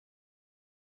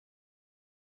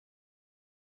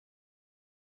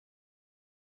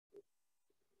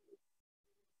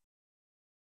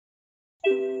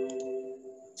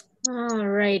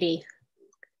righty.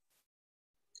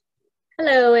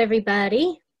 Hello,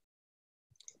 everybody.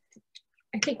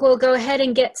 I think we'll go ahead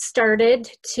and get started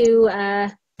to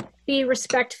be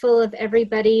respectful of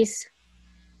everybody's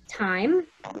time.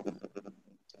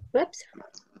 Whoops.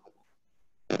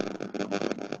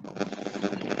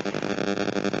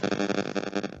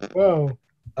 Whoa,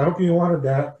 I hope you wanted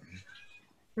that.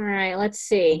 All right, let's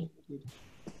see.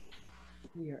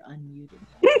 We are unmuted.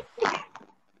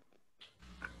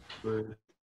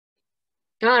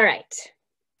 All right,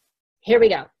 here we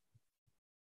go.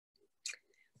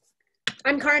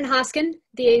 I'm Karen Hoskin,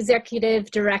 the Executive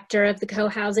Director of the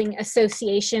Cohousing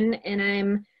Association, and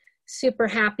I'm super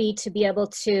happy to be able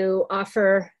to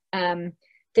offer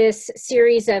this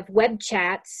series of web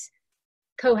chats,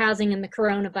 Cohousing and the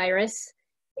Coronavirus.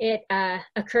 It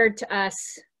occurred to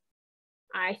us,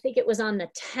 I think it was on the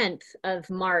 10th of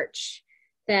March,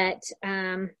 that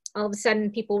all of a sudden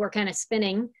people were kind of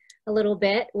spinning a little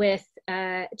bit with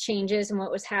changes and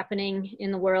what was happening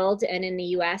in the world and in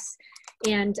the US.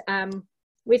 And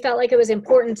we felt like it was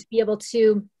important to be able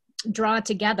to draw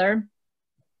together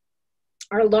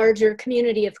our larger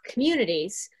community of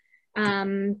communities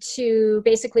to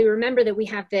basically remember that we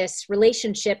have this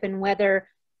relationship, and whether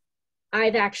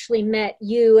I've actually met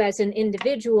you as an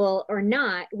individual or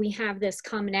not, we have this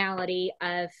commonality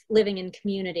of living in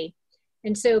community.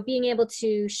 And so being able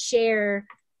to share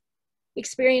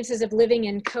experiences of living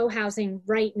in co-housing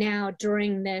right now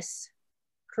during this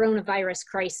coronavirus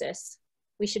crisis,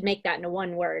 we should make that into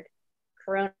one word,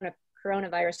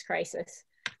 coronavirus crisis.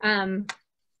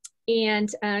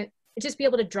 Just be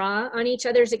able to draw on each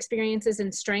other's experiences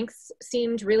and strengths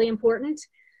seemed really important.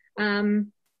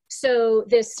 So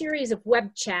this series of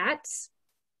web chats,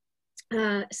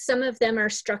 some of them are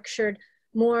structured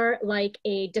more like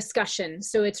a discussion.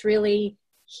 So it's really,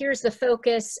 here's the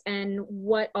focus and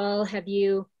what all have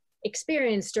you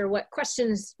experienced, or what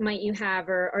questions might you have,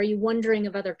 or are you wondering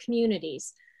of other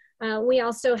communities? We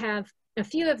also have a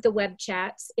few of the web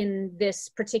chats in this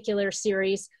particular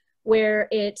series where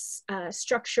it's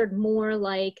structured more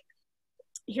like,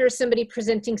 here's somebody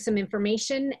presenting some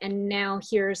information, and now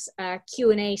here's a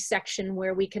Q&A section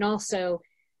where we can also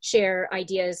share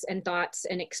ideas and thoughts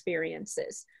and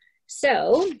experiences.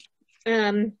 So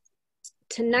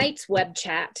tonight's web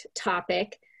chat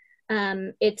topic,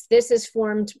 this is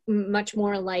formed much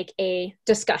more like a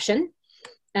discussion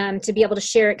to be able to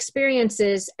share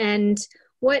experiences. And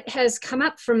what has come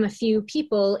up from a few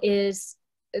people is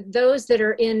those that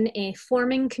are in a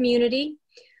forming community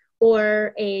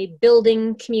or a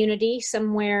building community,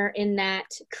 somewhere in that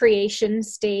creation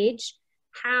stage.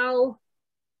 How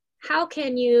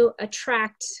can you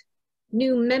attract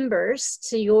new members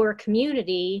to your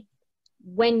community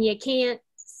when you can't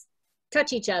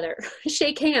touch each other,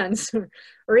 shake hands,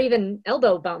 or even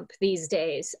elbow bump these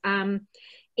days?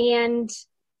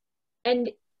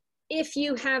 And if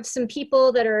you have some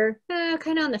people that are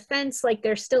kind of on the fence, like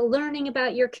they're still learning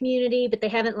about your community, but they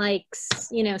haven't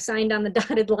signed on the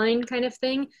dotted line kind of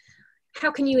thing,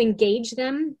 how can you engage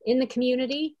them in the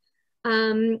community?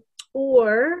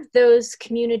 Or those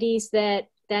communities that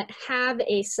have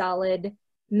a solid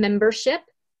membership,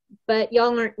 but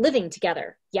y'all aren't living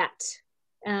together yet.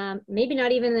 Maybe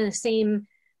not even in the same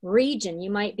region.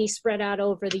 You might be spread out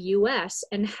over the US,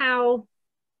 and how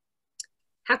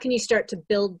can you start to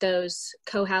build those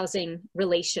co-housing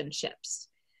relationships?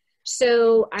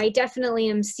 So I definitely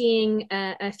am seeing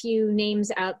a few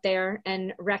names out there,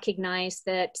 and recognize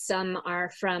that some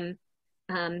are from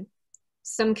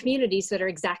some communities that are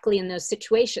exactly in those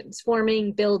situations,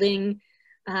 forming, building,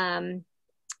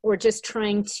 or just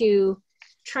trying to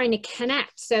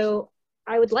connect. So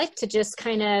I would like to just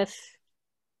kind of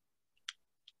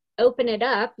open it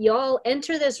up. Y'all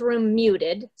enter this room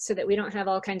muted so that we don't have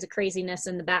all kinds of craziness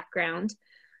in the background.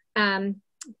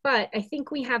 But I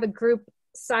think we have a group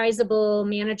sizable,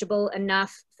 manageable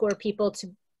enough for people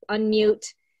to unmute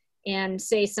and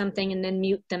say something and then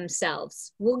mute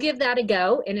themselves. We'll give that a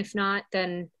go. And if not,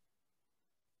 then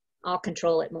I'll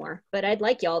control it more. But I'd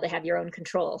like y'all to have your own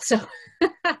control. So,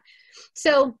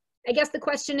 so I guess the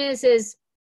question is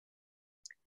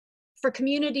for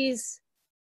communities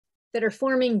that are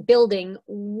forming, building,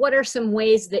 what are some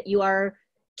ways that you are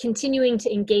continuing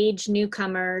to engage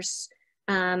newcomers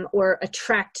or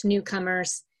attract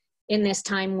newcomers in this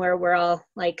time where we're all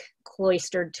like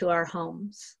cloistered to our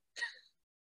homes?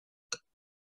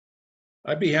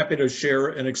 I'd be happy to share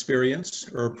an experience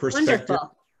or perspective.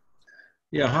 Wonderful.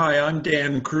 Yeah, hi, I'm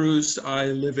Dan Cruz. I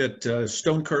live at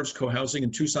Stone Curves Cohousing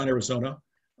in Tucson, Arizona.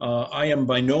 I am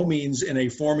by no means in a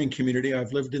forming community.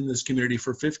 I've lived in this community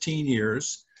for 15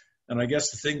 years. And I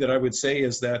guess the thing that I would say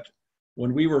is that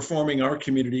when we were forming our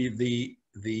community,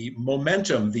 the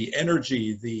momentum, the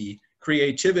energy, the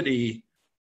creativity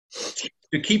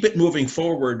to keep it moving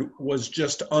forward was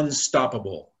just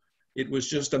unstoppable. It was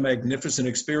just a magnificent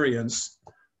experience.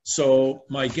 So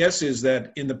my guess is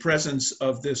that in the presence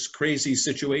of this crazy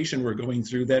situation we're going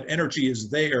through, that energy is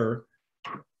there,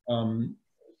 and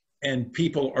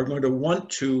people are going to want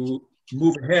to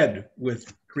move ahead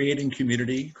with creating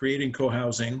community, creating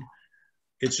co-housing.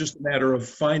 It's just a matter of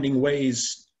finding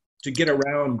ways to get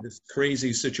around this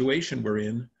crazy situation we're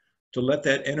in, to let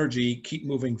that energy keep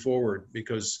moving forward,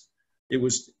 because it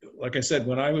was, like I said,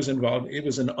 when I was involved, it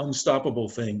was an unstoppable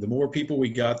thing. The more people we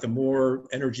got, the more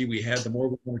energy we had, the more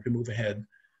we wanted to move ahead.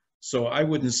 So I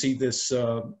wouldn't see this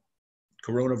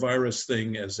coronavirus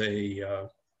thing as a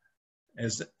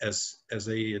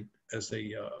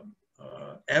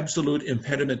absolute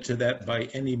impediment to that by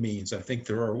any means. I think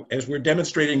there are, as we're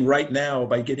demonstrating right now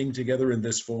by getting together in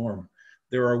this forum,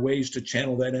 there are ways to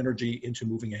channel that energy into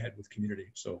moving ahead with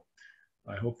community. So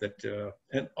I hope that,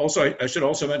 and also I should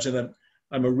also mention that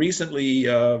I'm recently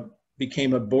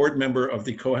became a board member of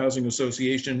the Cohousing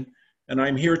Association, and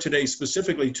I'm here today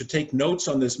specifically to take notes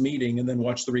on this meeting and then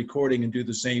watch the recording and do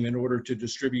the same in order to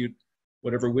distribute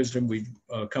whatever wisdom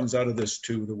comes out of this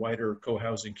to the wider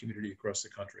co-housing community across the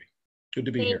country. Good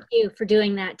to be here. Thank you for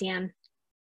doing that, Dan.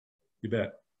 You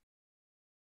bet.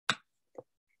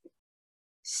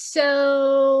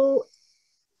 So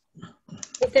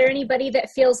is there anybody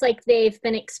that feels like they've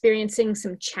been experiencing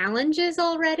some challenges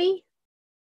already?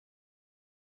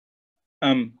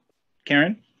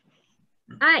 Karen?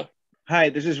 Hi. Hi,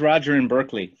 this is Roger in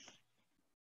Berkeley.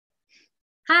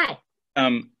 Hi.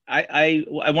 I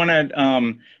want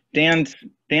to,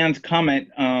 Dan's comment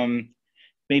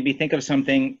made me think of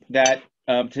something that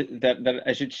that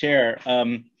I should share.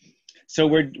 So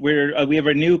we have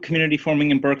a new community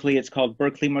forming in Berkeley. It's called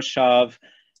Berkeley Moshav,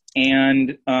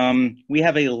 and we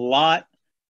have a lot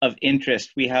of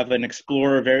interest. We have an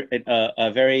Explorer,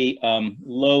 a very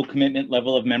low commitment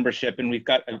level of membership, and we've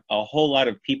got a whole lot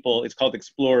of people. It's called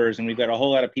Explorers, and we've got a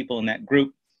whole lot of people in that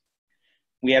group.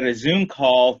 We had a Zoom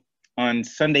call on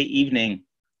Sunday evening,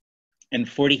 and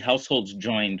 40 households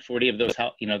joined. 40 of those,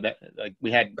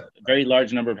 we had a very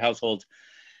large number of households,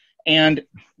 and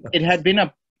it had been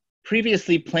a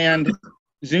previously planned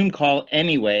Zoom call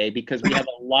anyway, because we have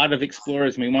a lot of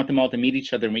explorers and we want them all to meet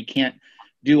each other, and we can't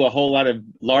do a whole lot of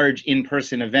large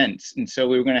in-person events. And so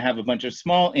we were going to have a bunch of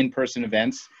small in-person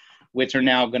events, which are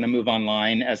now going to move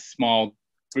online as small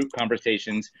group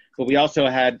conversations. But we also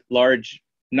had large,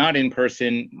 not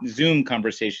in-person Zoom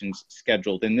conversations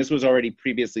scheduled. And this was already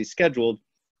previously scheduled.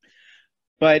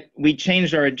 But we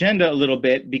changed our agenda a little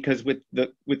bit because with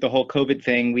the whole COVID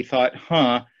thing, we thought,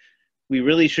 we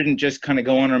really shouldn't just kind of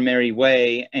go on our merry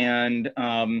way and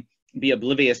be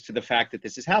oblivious to the fact that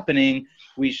this is happening.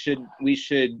 We should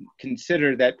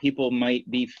consider that people might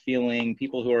be feeling,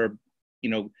 people who are,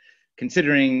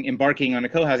 considering embarking on a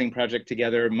co-housing project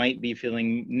together might be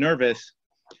feeling nervous.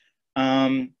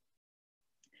 And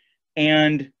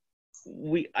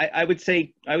I would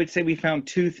say we found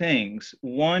two things.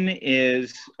 One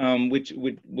is, which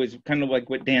was kind of like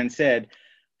what Dan said,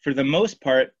 for the most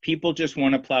part, people just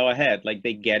want to plow ahead. Like,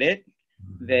 they get it.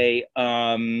 They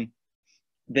know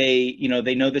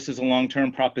this is a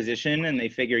long-term proposition, and they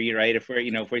figure, you're right, if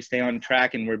we stay on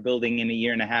track and we're building in a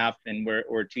year and a half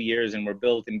or 2 years, and we're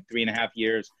built in 3.5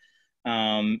 years,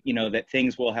 that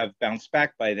things will have bounced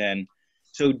back by then.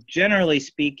 So generally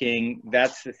speaking,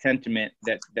 that's the sentiment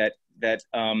that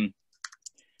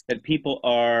people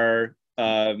are,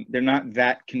 they're not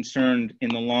that concerned in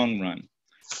the long run.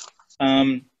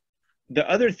 The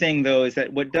other thing, though, is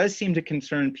that what does seem to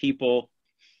concern people,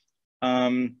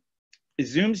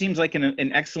 Zoom seems like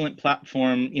an excellent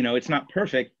platform. It's not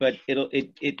perfect, but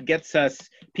it gets us,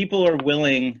 people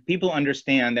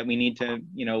understand that we need to,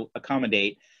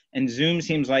 accommodate. And Zoom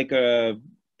seems like a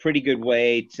pretty good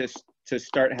way to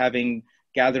start having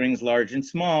gatherings large and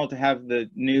small, to have the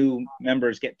new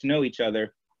members get to know each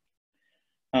other.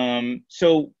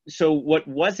 So what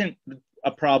wasn't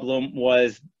a problem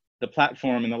was the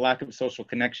platform and the lack of social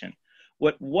connection.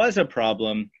 What was a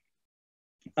problem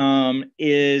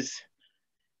is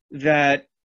that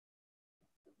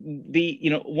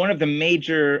one of the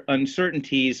major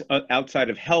uncertainties outside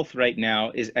of health right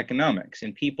now is economics,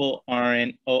 and people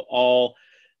aren't all,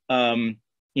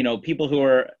 people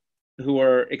who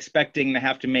are expecting to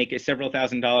have to make a several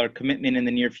 $1,000 commitment in the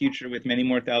near future, with many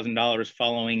more $1,000s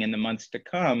following in the months to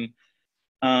come.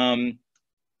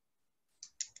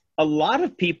 A lot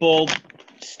of people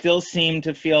still seem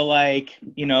to feel like,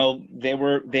 they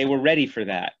were ready for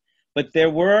that. But there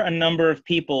were a number of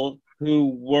people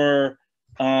who were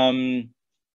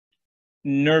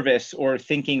nervous or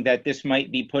thinking that this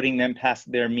might be putting them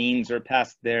past their means or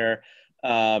past their,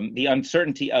 the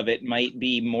uncertainty of it might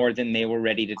be more than they were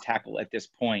ready to tackle at this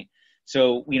point.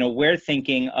 So, we're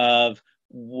thinking of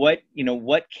what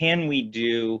can we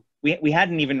do? We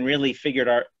hadn't even really figured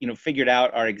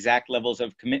out our exact levels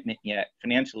of commitment yet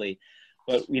financially,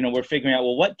 but, we're figuring out,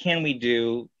 well, what can we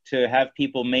do to have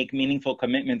people make meaningful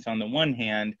commitments on the one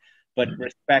hand, but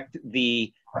respect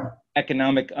the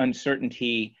economic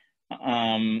uncertainty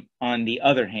on the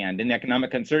other hand. And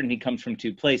economic uncertainty comes from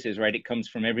two places, right? It comes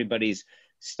from everybody's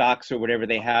stocks or whatever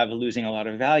they have losing a lot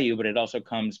of value, but it also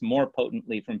comes more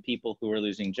potently from people who are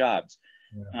losing jobs.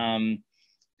 Yeah.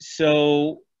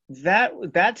 So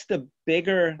that's the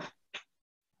bigger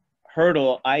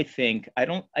hurdle, I think.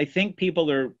 I think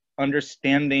people are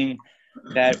understanding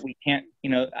that we can't,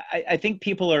 I think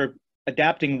people are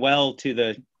adapting well to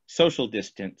the social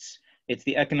distance. It's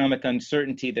the economic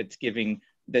uncertainty that's giving,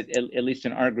 that at least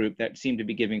in our group, that seemed to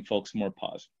be giving folks more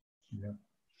pause. Yeah.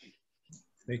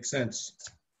 Makes sense.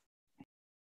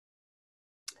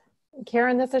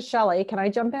 Karen, this is Shelley. Can I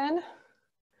jump in?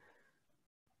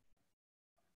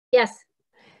 Yes.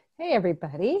 Hey,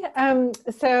 everybody. I'm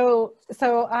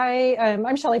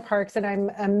Shelley Parks, and I'm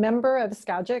a member of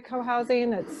Skagit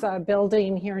Cohousing. It's a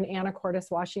building here in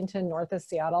Anacortes, Washington, north of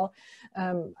Seattle.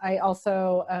 I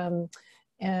also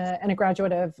and a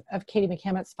graduate of Katie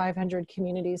McCammond's 500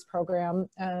 Communities program,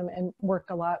 and work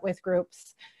a lot with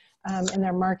groups in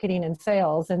their marketing and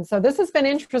sales. And so this has been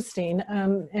interesting.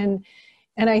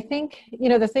 And I think,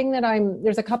 the thing that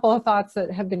there's a couple of thoughts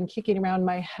that have been kicking around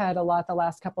my head a lot the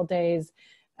last couple of days.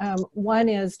 One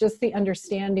is just the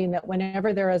understanding that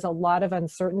whenever there is a lot of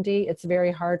uncertainty, it's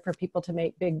very hard for people to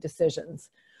make big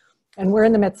decisions. And we're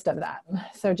in the midst of that.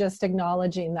 So just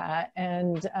acknowledging that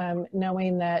and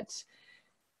knowing that,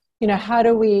 how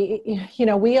do we,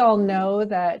 we all know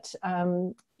that,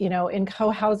 in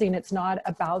co-housing, it's not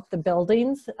about the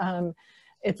buildings.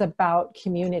 It's about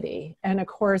community. And of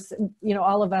course,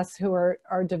 all of us who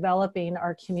are developing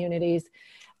our communities,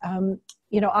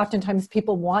 oftentimes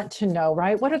people want to know,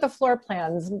 right? What are the floor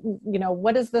plans?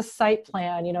 What is the site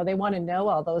plan? They want to know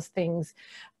all those things.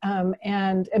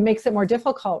 And it makes it more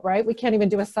difficult, right? We can't even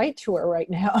do a site tour right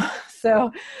now.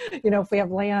 So, if we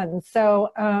have land.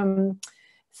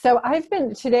 So I've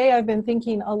been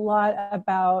thinking a lot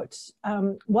about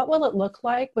what will it look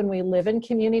like when we live in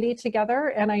community together.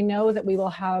 And I know that we will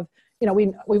have, we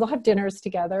will have dinners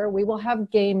together. We will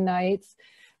have game nights.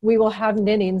 We will have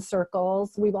knitting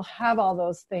circles. We will have all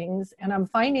those things. And I'm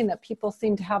finding that people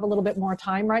seem to have a little bit more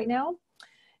time right now.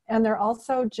 And they're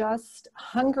also just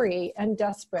hungry and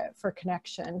desperate for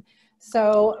connection.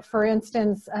 So for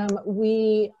instance,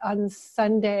 we on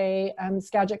Sunday,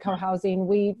 Skagit Cohousing,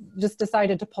 we just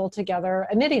decided to pull together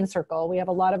a knitting circle. We have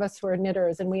a lot of us who are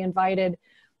knitters, and we invited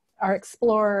our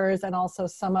explorers and also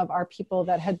some of our people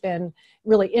that had been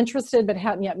really interested but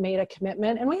hadn't yet made a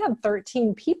commitment. And we had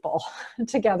 13 people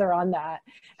together on that,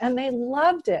 and they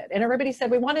loved it. And everybody said,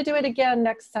 we want to do it again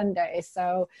next Sunday.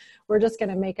 So we're just going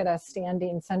to make it a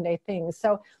standing Sunday thing.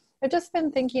 So I've just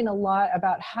been thinking a lot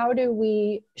about how do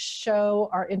we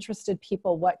show our interested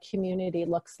people what community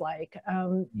looks like.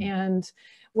 And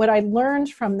what I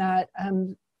learned from that,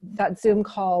 that Zoom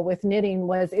call with knitting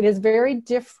was it is very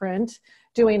different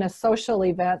doing a social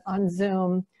event on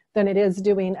Zoom than it is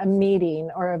doing a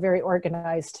meeting or a very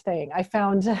organized thing. I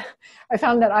found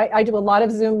that I do a lot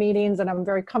of Zoom meetings, and I'm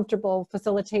very comfortable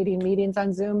facilitating meetings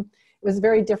on Zoom. It was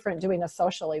very different doing a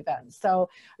social event. So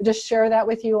I just share that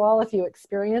with you all if you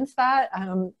experience that.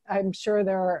 I'm sure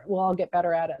we'll all get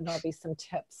better at it, and there'll be some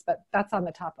tips, but that's on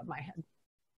the top of my head.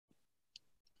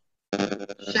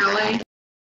 Shelley?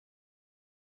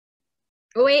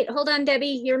 Oh, wait, hold on,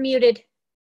 Debbie, you're muted.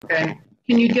 Okay.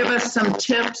 Can you give us some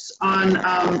tips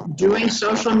on doing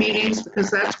social meetings?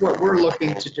 Because that's what we're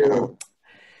looking to do.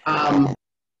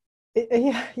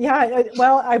 Yeah.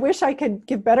 Well, I wish I could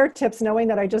give better tips knowing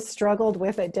that I just struggled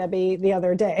with it, Debbie, the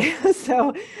other day.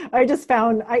 So I just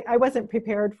found I wasn't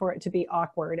prepared for it to be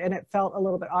awkward, and it felt a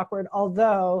little bit awkward,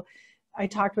 although I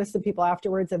talked with some people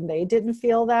afterwards and they didn't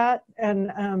feel that.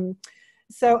 And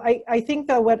so I think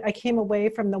though what I came away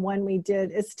from the one we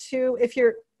did is to, if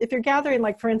you're gathering,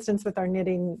 like for instance, with our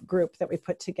knitting group that we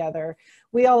put together,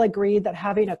 we all agreed that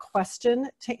having a question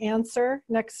to answer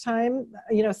next time,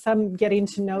 some getting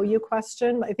to know you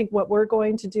question. I think what we're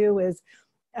going to do is,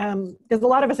 because a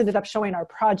lot of us ended up showing our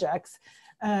projects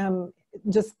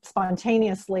just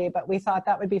spontaneously, but we thought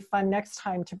that would be fun next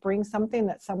time to bring something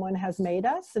that someone has made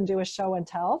us and do a show and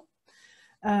tell.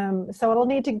 So it'll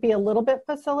need to be a little bit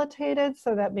facilitated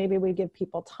so that maybe we give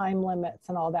people time limits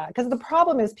and all that. Because the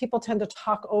problem is people tend to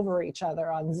talk over each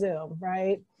other on Zoom,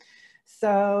 right?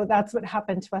 So that's what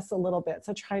happened to us a little bit.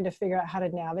 So trying to figure out how to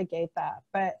navigate that.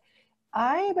 But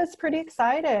I was pretty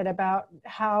excited about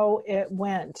how it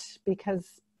went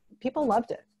because people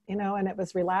loved it, you know, and it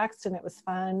was relaxed and it was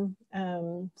fun.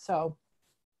 So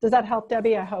does that help,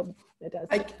 Debbie? I hope it does.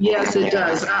 Yes, it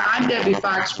does. I'm Debbie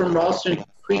Fox from Ralston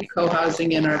Creek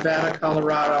Cohousing in Arvada,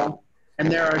 Colorado,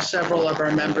 and there are several of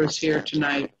our members here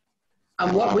tonight.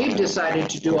 What we've decided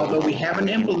to do, although we haven't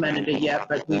implemented it yet,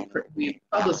 but we've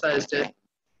publicized it,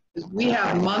 is we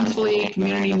have monthly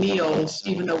community meals,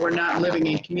 even though we're not living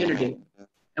in community.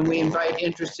 And we invite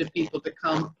interested people to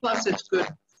come. Plus, it's good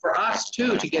for us,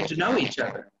 too, to get to know each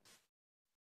other.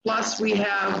 Plus, we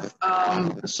have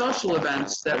social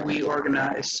events that we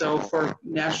organize. So for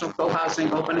National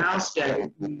Cohousing Open House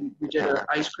Day, we did an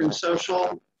ice cream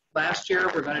social last year.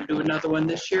 We're going to do another one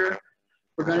this year.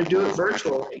 We're going to do it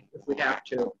virtually if we have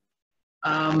to.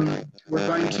 We're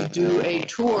going to do a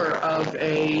tour of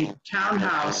a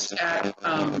townhouse at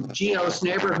Gio's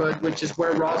neighborhood, which is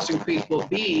where Ralston Creek will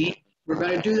be. We're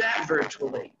going to do that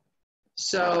virtually.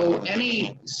 So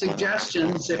any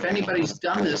suggestions, if anybody's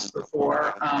done this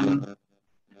before,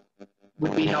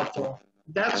 would be helpful.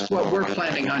 That's what we're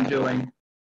planning on doing.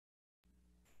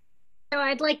 So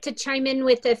I'd like to chime in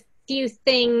with a few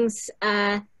things,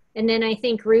 and then I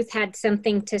think Ruth had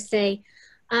something to say.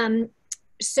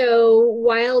 So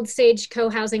Wild Sage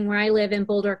Cohousing, where I live in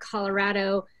Boulder,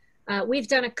 Colorado, we've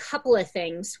done a couple of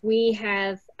things. We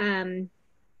have,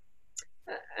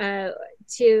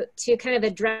 to kind of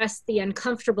address the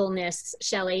uncomfortableness,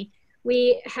 Shelley,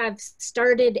 we have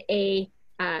started a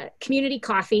community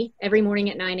coffee every morning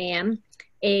at 9 a.m.,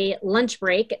 a lunch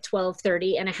break at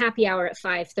 12:30, and a happy hour at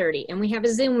 5:30. And we have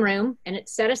a Zoom room, and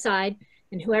it's set aside,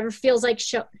 and whoever feels like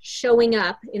showing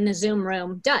up in the Zoom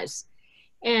room does.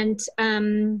 And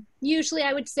usually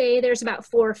I would say there's about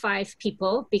 4 or 5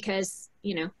 people because,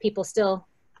 you know, people still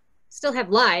have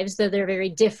lives, though they're very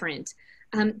different.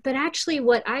 But actually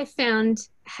what I found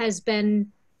has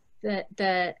been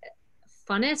the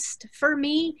funnest for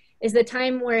me is the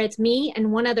time where it's me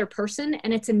and one other person,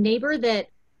 and it's a neighbor that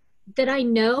I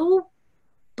know,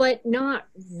 but not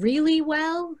really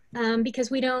well,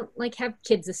 because we don't like have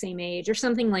kids the same age or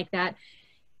something like that.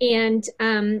 And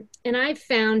I've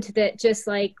found that just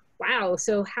like, wow,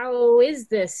 so how is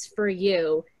this for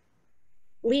you?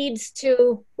 Leads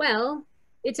to, well,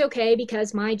 it's okay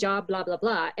because my job, blah, blah,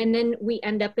 blah. And then we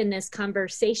end up in this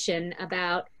conversation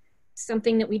about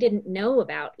something that we didn't know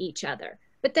about each other.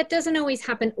 But that doesn't always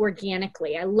happen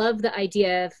organically. I love the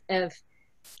idea of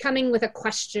coming with a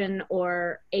question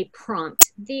or a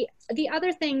prompt. The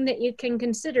other thing that you can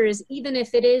consider is even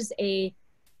if it is a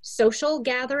social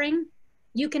gathering,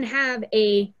 you can have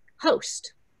a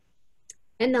host,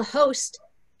 and the host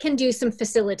can do some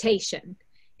facilitation.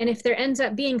 And if there ends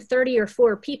up being 30 or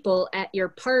 4 people at your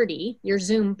party, your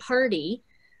Zoom party,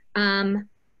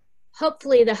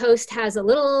 hopefully the host has a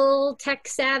little tech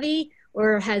savvy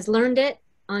or has learned it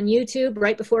on YouTube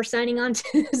right before signing on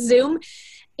to Zoom,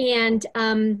 and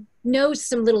knows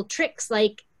some little tricks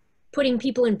like putting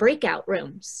people in breakout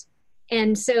rooms.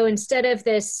 And so instead of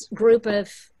this group of,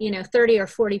 30 or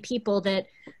 40 people that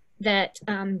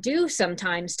do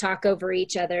sometimes talk over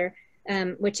each other,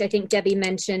 which I think Debbie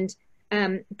mentioned,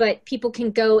 but people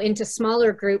can go into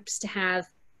smaller groups to have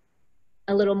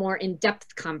a little more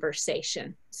in-depth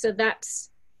conversation. So that's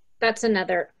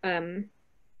another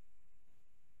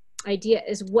idea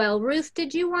as well. Ruth,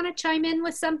 did you want to chime in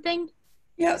with something?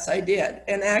 Yes, I did.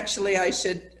 And actually I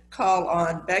should call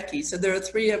on Becky. So there are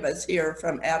 3 of us here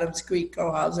from Adams Creek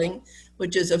Cohousing,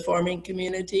 which is a forming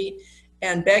community.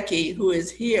 And Becky, who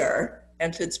is here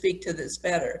and should speak to this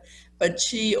better, but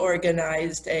she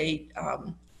organized a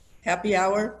happy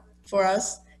hour for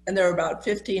us. And there are about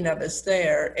 15 of us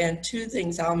there. And 2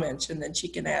 things I'll mention, then she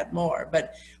can add more.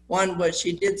 But one was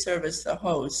she did serve as the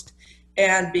host.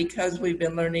 And because we've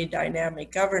been learning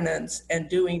dynamic governance and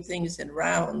doing things in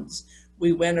rounds,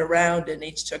 we went around and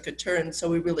each took a turn so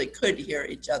we really could hear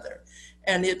each other.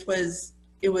 And it was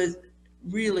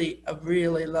really a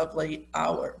really lovely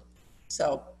hour.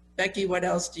 So Becky, what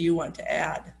else do you want to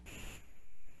add?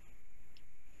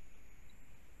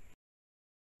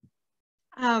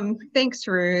 Thanks,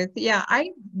 Ruth. Yeah,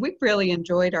 we really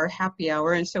enjoyed our happy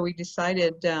hour. And so we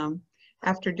decided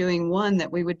after doing one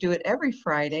that we would do it every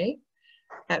Friday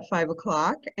at 5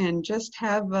 o'clock and just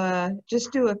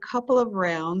do a couple of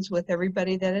rounds with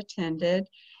everybody that attended.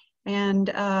 And,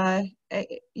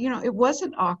 it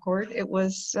wasn't awkward. It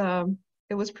was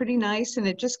it was pretty nice, and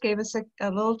it just gave us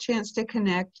a little chance to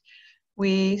connect.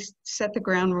 We set the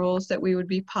ground rules that we would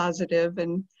be positive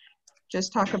and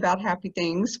just talk about happy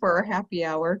things for our happy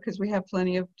hour, because we have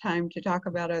plenty of time to talk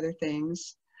about other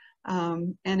things.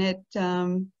 And it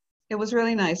was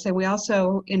really nice. And we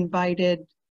also invited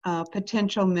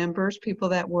potential members, people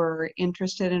that were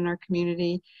interested in our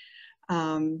community,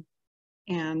 and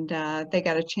they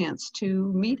got a chance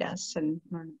to meet us and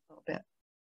learn a little bit.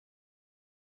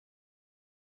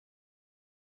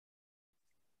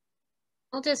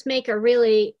 I'll just make a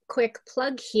really quick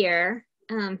plug here.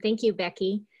 Thank you,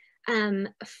 Becky.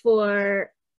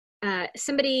 For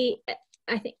somebody,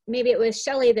 I think maybe it was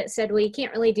Shelley that said, well, you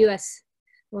can't really do us,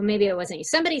 well, maybe it wasn't you.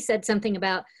 Somebody said something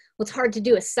about, well, it's hard to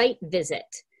do a site visit.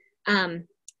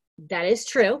 That is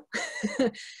true.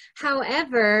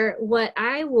 However, what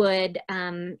I would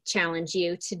challenge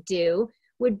you to do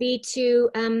would be to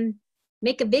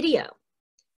make a video.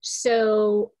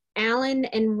 So Alan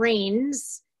and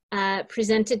Rains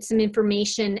presented some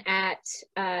information at,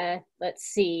 let's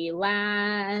see,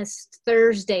 last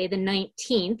Thursday, the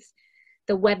 19th,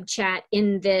 the WebChat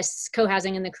in this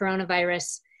Cohousing and the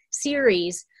Coronavirus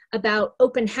series about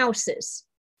open houses.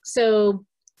 So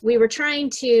we were trying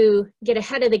to get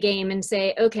ahead of the game and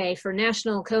say, okay, for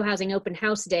National Cohousing Open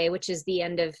House Day, which is the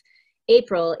end of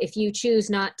April, if you choose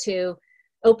not to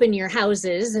open your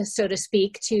houses, so to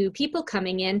speak, to people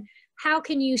coming in, how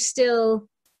can you share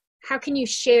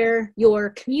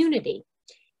your community?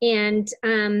 And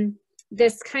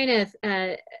this kind of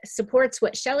supports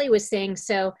what Shelley was saying.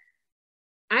 So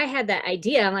I had that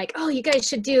idea. I'm like, oh, you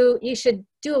should do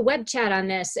a web chat on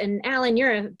this. And Alan,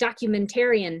 you're a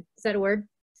documentarian. Is that a word?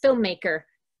 Filmmaker,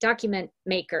 document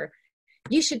maker.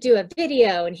 You should do a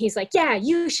video. And he's like, yeah,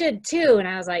 you should too. And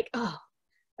I was like, oh,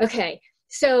 okay.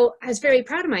 So I was very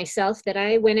proud of myself that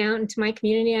I went out into my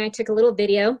community and I took a little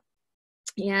video,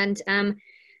 and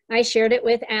I shared it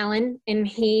with Alan, and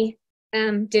he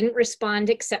didn't respond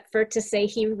except for to say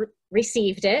he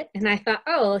received it. And I thought,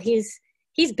 oh, he's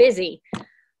busy.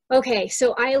 Okay,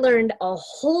 so I learned a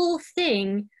whole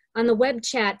thing on the web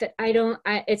chat that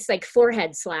it's like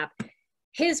forehead slap.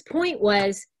 His point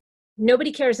was,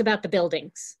 nobody cares about the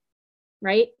buildings,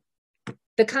 right?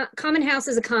 The common house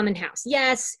is a common house.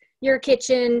 Yes, your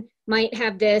kitchen might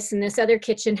have this and this other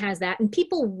kitchen has that, and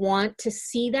people want to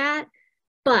see that.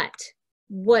 But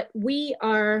what we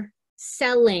are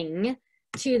selling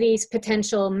to these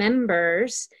potential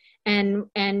members and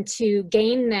to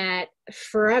gain that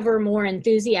forever more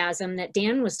enthusiasm that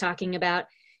Dan was talking about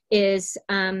is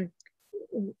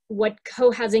what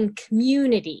co-housing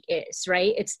community is,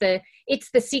 right? It's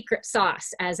the secret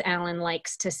sauce, as Alan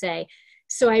likes to say.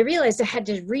 So I realized I had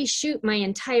to reshoot my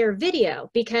entire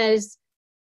video because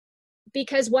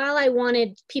while I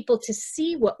wanted people to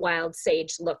see what Wild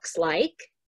Sage looks like,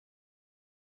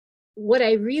 what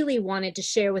I really wanted to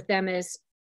share with them is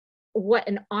what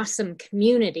an awesome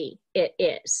community it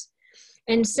is.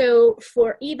 And so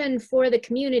even for the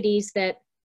communities that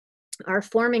are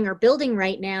forming or building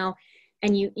right now,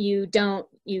 and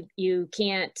you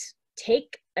can't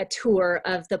take a tour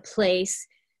of the place,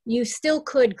 you still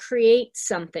could create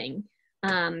something.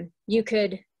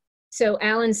 So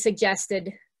Alan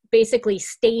suggested basically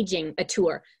staging a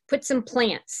tour. Put some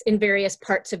plants in various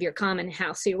parts of your common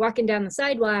house. So you're walking down the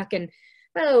sidewalk and,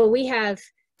 oh, we have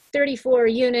 34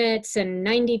 units and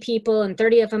 90 people and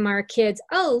 30 of them are kids.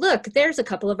 Oh, look, there's a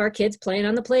couple of our kids playing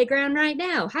on the playground right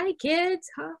now. Hi, kids.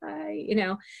 Hi, you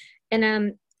know.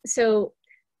 And so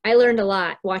I learned a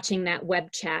lot watching that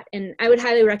web chat. And I would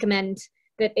highly recommend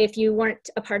that if you weren't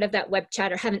a part of that web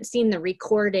chat or haven't seen the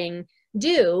recording,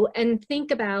 do, and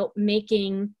think about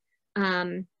making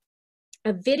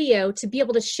a video to be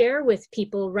able to share with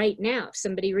people right now. If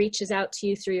somebody reaches out to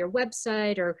you through your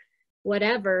website or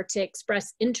whatever to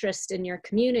express interest in your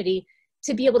community,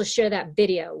 to be able to share that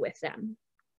video with them.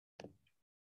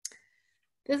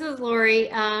 This is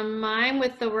Lori. I'm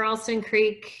with the Ralston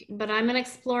Creek, but I'm an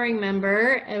exploring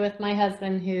member with my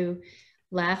husband who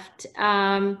left.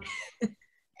 And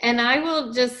I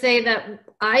will just say that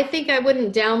I think I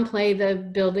wouldn't downplay the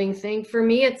building thing. For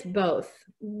me, it's both.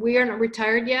 We are not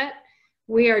retired yet.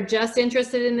 We are just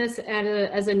interested in this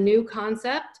as a new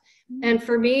concept. And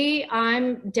for me,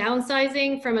 I'm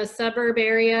downsizing from a suburb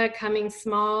area, coming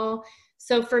small.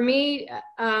 So for me,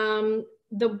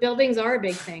 the buildings are a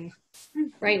big thing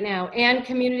right now, and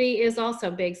community is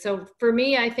also big. So for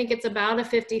me, I think it's about a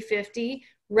 50-50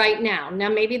 right now. Now,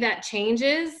 maybe that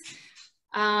changes.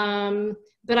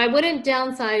 But I wouldn't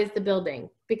downsize the building,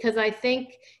 because I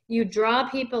think you draw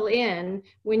people in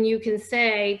when you can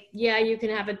say, yeah, you can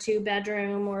have a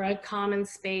 2-bedroom or a common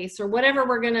space or whatever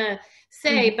we're gonna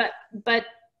say, but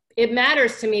it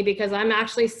matters to me because I'm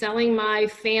actually selling my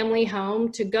family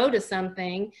home to go to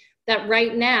something that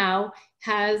right now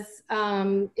has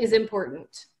is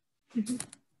important.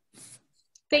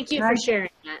 Thank you for sharing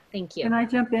that. Thank you. Can I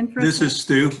jump in for This is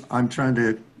Stu. I'm trying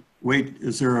to wait.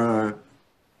 Is there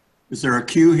a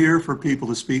queue here for people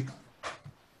to speak?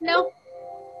 No.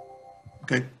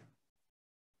 Okay.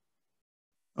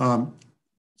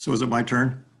 So is it my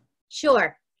turn?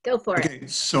 Sure. Go for it. Okay.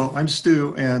 So I'm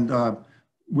Stu, and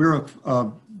we're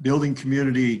a building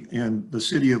community in the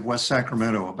city of West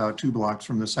Sacramento, about 2 blocks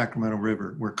from the Sacramento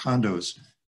River. We're condos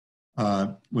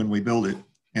when we build it.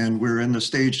 And we're in the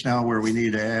stage now where we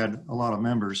need to add a lot of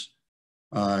members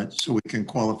so we can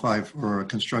qualify for a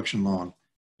construction loan.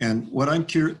 And what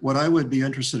I would be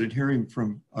interested in hearing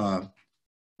from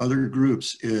other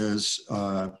groups is,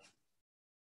 are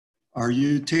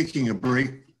you taking a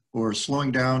break or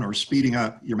slowing down or speeding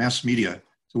up your mass media?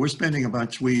 So we're spending a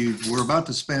bunch, we're about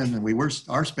to spend, and we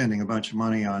are spending a bunch of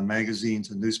money on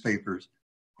magazines and newspapers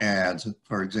ads,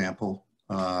 for example.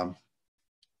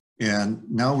 And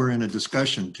now we're in a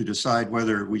discussion to decide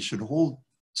whether we should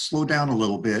slow down a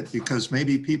little bit, because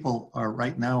maybe people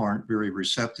right now aren't very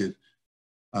receptive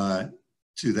to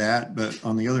that. But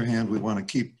on the other hand, we want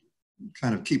to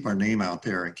keep our name out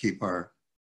there and keep our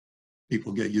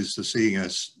people get used to seeing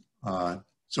us.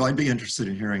 So I'd be interested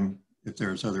in hearing if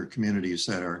there's other communities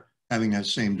that are having that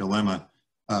same dilemma.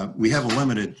 We have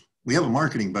a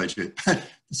marketing budget.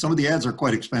 Some of the ads are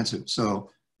quite expensive,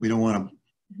 so we don't want to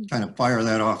kind of fire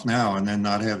that off now and then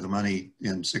not have the money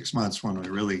in 6 months when we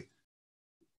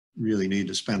really need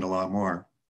to spend a lot more.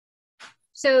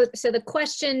 So the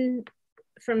question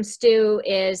from Stu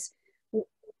is,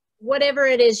 whatever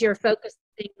it is you're focusing,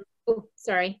 oh,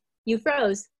 sorry, you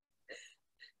froze.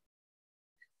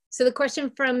 So the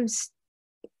question from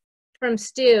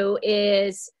Stu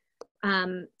is,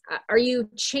 are you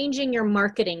changing your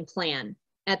marketing plan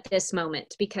at this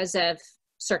moment because of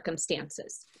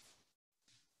circumstances?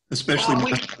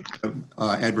 Especially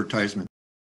advertisement.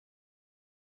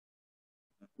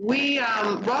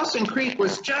 Ralston Creek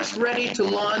was just ready to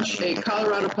launch a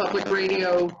Colorado Public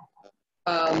Radio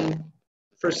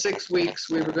for 6 weeks.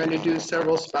 We were going to do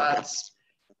several spots,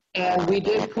 and we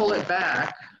did pull it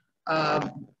back.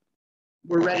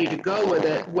 We're ready to go with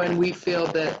it when we feel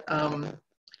that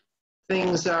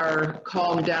things are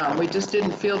calmed down. We just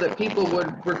didn't feel that people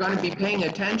were going to be paying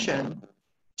attention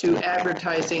to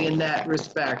advertising in that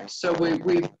respect. So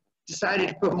we decided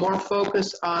to put more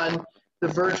focus on the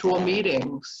virtual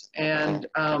meetings. And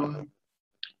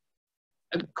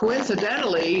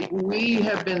coincidentally, we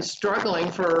have been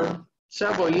struggling for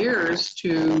several years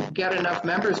to get enough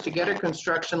members to get a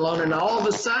construction loan, and all of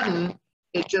a sudden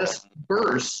it just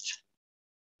burst.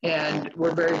 And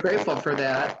we're very grateful for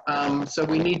that. So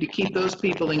we need to keep those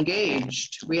people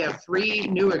engaged. We have 3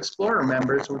 new Explorer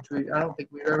members, which I don't think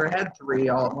we've ever had 3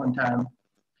 all at one time.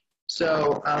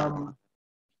 So,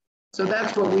 so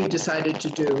that's what we decided to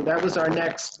do. That was our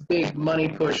next big money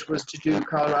push, was to do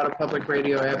Colorado Public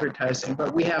Radio advertising,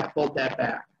 but we have pulled that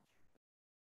back.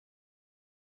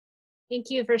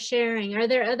 Thank you for sharing. Are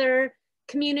there other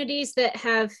communities that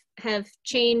have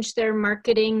changed their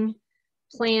marketing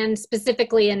plan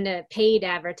specifically into paid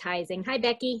advertising? Hi,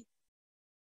 Becky.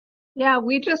 Yeah,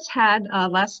 we just had,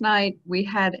 last night, we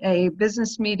had a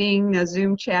business meeting, a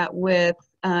Zoom chat with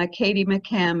Katie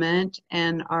McCammett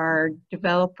and our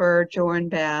developer, Joran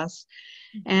Bass,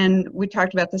 and we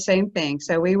talked about the same thing.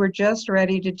 So we were just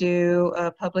ready to do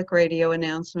a public radio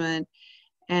announcement,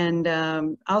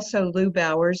 and also Lou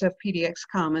Bowers of PDX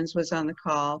Commons was on the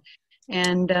call,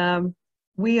 and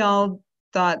we all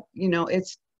thought, you know,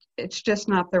 it's just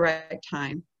not the right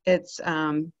time. It's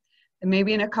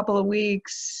maybe in a couple of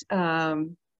weeks,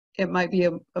 it might be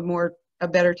a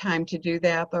better time to do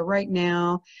that. But right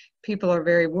now, people are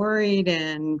very worried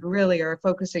and really are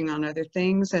focusing on other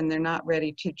things, and they're not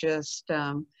ready to just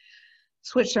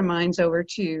switch their minds over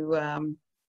to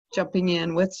jumping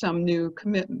in with some new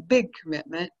big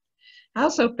commitment. I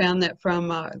also found that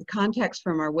from contacts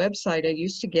from our website, I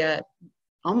used to get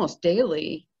almost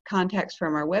daily contacts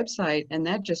from our website, and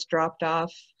that just dropped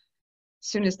off as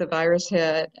soon as the virus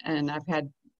hit, and I've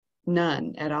had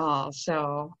none at all.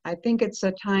 So I think it's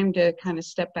a time to kind of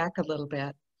step back a little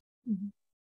bit.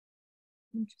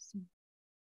 Mm-hmm. Interesting.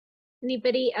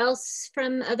 Anybody else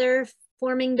from other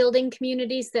forming building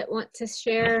communities that want to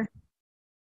share?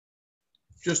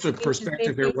 Just a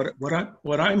perspective here.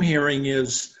 What I'm hearing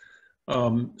is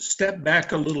step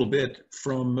back a little bit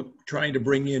from trying to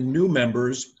bring in new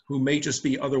members who may just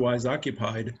be otherwise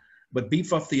occupied, but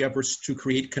beef up the efforts to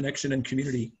create connection and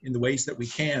community in the ways that we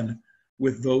can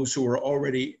with those who are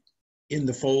already in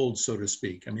the fold, so to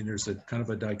speak. I mean, there's a kind of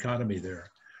a dichotomy there.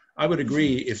 I would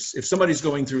agree, if somebody's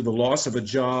going through the loss of a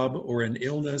job or an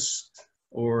illness,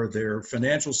 or their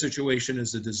financial situation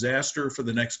is a disaster for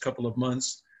the next couple of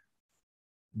months,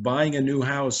 buying a new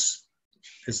house,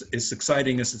 as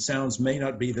exciting as it sounds, may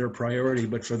not be their priority.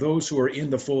 But for those who are in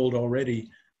the fold already,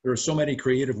 there are so many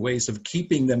creative ways of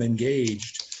keeping them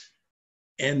engaged.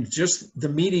 And just the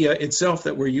media itself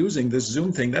that we're using, this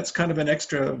Zoom thing, that's kind of an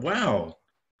extra, wow,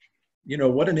 you know,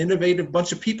 what an innovative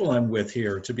bunch of people I'm with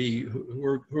here, to be, who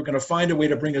are going to find a way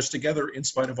to bring us together in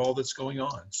spite of all that's going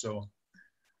on. So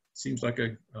it seems like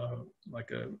a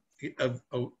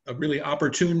really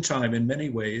opportune time in many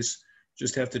ways.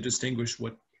 Just have to distinguish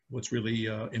what's really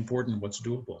important, what's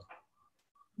doable.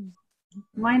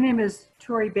 My name is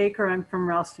Tori Baker. I'm from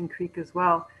Ralston Creek as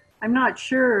well. I'm not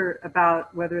sure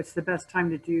about whether it's the best time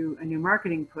to do a new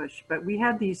marketing push, but we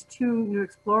had these 2 new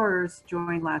explorers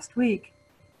join last week.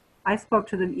 I spoke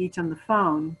to them each on the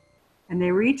phone, and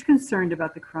they were each concerned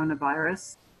about the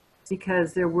coronavirus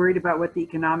because they're worried about what the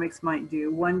economics might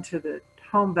do, one to the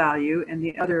home value, and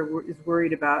the other is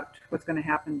worried about what's going to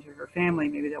happen to her family.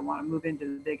 Maybe they'll want to move into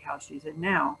the big house she's in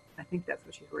now. I think that's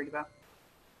what she's worried about.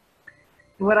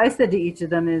 And what I said to each of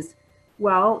them is,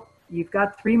 well, you've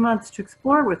got 3 months to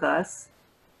explore with us,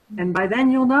 and by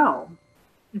then you'll know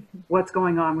what's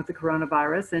going on with the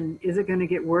coronavirus, and is it going to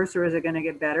get worse or is it going to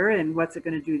get better, and what's it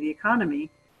going to do to the economy?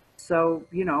 So,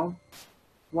 you know,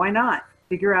 why not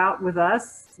figure out with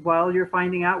us while you're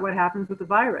finding out what happens with the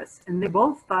virus? And they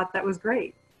both thought that was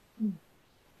great.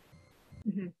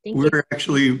 We're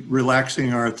actually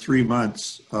relaxing our 3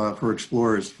 months for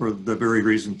explorers for the very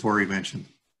reason Tori mentioned.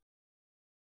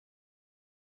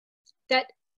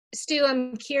 Stu,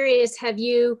 I'm curious, have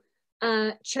you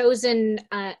chosen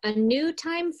a new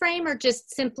time frame, or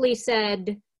just simply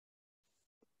said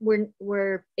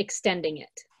we're extending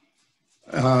it?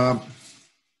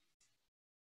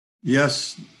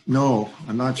 Yes, no,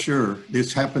 I'm not sure.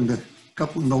 This happened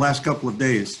in the last couple of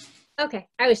days. Okay,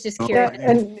 I was just curious.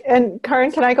 And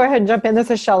Karen, can I go ahead and jump in? This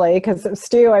is Shelley, because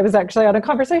Stu, I was actually on a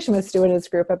conversation with Stu and his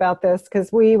group about this,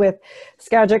 because we, with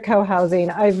Skagit Cohousing,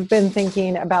 I've been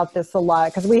thinking about this a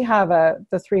lot, because we have the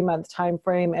 3-month time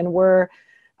frame, and we're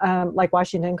like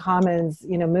Washington Commons,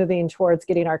 you know, moving towards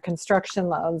getting our construction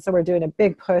loans. So we're doing a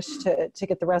big push to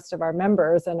get the rest of our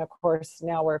members, and of course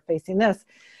now we're facing this.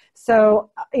 So,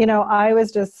 you know, I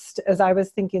was just, as I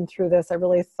was thinking through this, I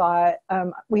really thought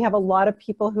we have a lot of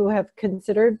people who have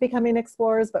considered becoming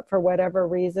explorers, but for whatever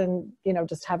reason, you know,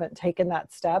 just haven't taken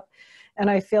that step. And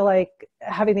I feel like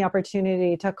having the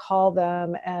opportunity to call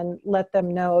them and let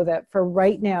them know that for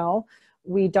right now,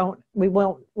 we'll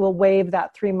waive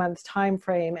that 3-month time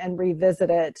frame and revisit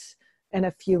it in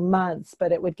a few months,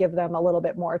 but it would give them a little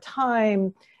bit more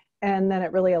time. And then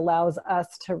it really allows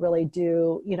us to really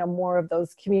do, you know, more of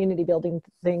those community building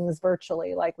things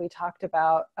virtually, like we talked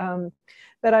about.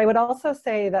 But I would also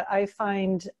say that I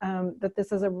find that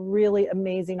this is a really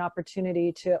amazing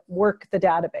opportunity to work the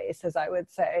database, as I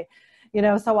would say. You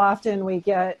know, so often we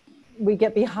get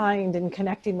behind in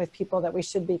connecting with people that we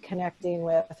should be connecting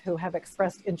with, who have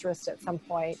expressed interest at some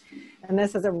point. And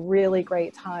this is a really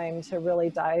great time to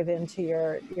really dive into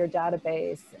your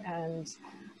database and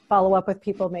follow up with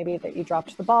people maybe that you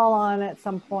dropped the ball on at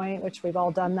some point, which we've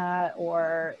all done that,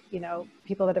 or, you know,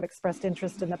 people that have expressed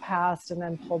interest in the past and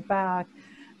then pulled back.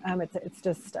 It's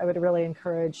just, I would really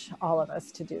encourage all of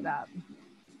us to do that.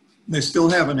 They still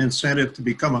have an incentive to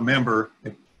become a member,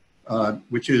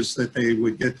 which is that they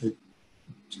would get to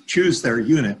choose their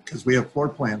unit, because we have floor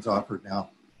plans offered now.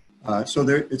 So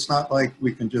it's not like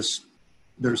we can just,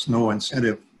 there's no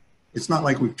incentive. It's not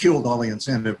like we've killed all the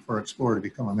incentive for Explorer to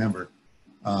become a member.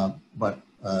 But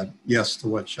yes, to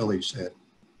what Shelley said.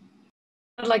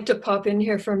 I'd like to pop in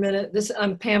here for a minute.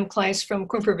 I'm Pam Kleiss from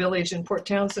Quimper Village in Port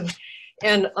Townsend,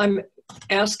 and I'm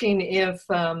asking if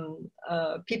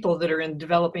people that are in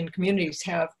developing communities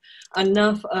have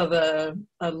enough of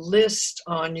a list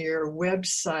on your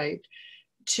website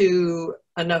to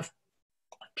enough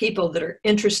people that are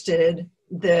interested.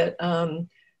 That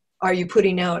are you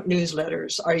putting out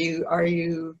newsletters? Are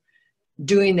you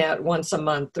doing that once a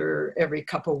month or every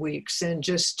couple weeks, and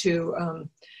just to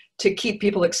keep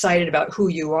people excited about who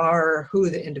you are, who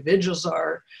the individuals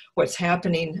are, what's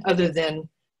happening, other than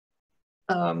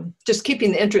just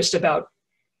keeping the interest about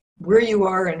where you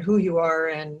are and who you are,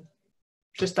 and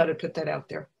just thought I'd put that out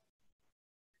there.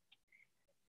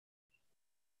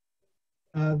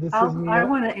 This is I Neil.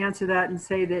 want to answer that and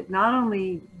say that not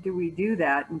only do we do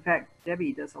that, in fact,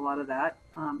 Debbie does a lot of that,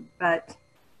 but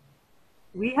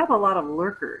we have a lot of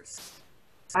lurkers.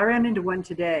 I ran into one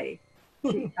today.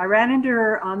 I ran into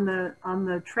her on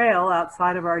the trail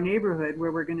outside of our neighborhood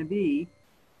where we're going to be,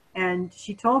 and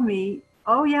she told me,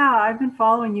 "Oh yeah, I've been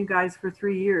following you guys for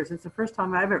 3 years. It's the first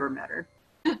time I've ever met her."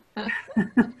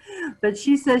 But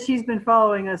she says she's been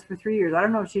following us for 3 years. I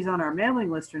don't know if she's on our mailing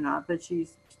list or not, but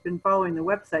she's been following the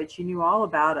website. She knew all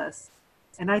about us.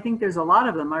 And I think there's a lot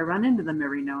of them. I run into them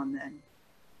every now and then.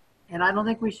 And I don't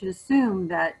think we should assume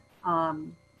that,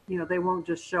 they won't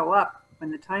just show up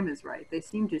when the time is right. They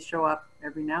seem to show up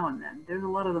every now and then. There's a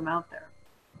lot of them out there.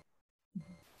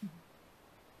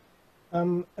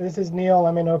 This is Neil.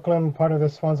 I'm in Oakland, part of the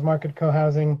Swans Market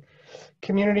co-housing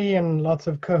community and lots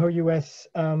of Coho US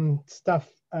stuff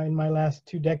in my last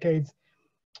 2 decades.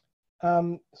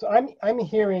 So I'm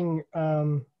hearing,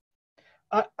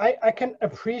 I can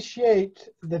appreciate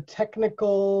the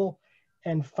technical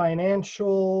and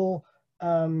financial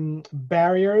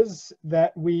barriers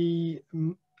that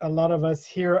a lot of us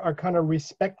here are kind of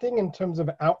respecting in terms of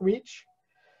outreach.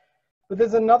 But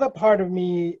there's another part of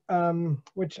me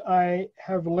which I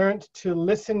have learned to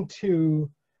listen to,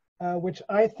 which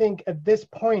I think at this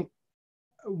point,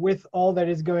 with all that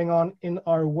is going on in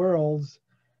our worlds,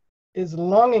 is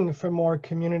longing for more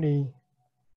community.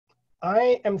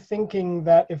 I am thinking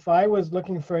that if I was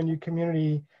looking for a new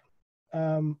community,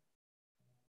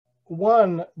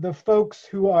 one, the folks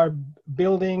who are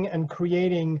building and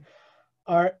creating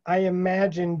are, I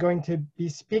imagine, going to be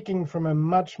speaking from a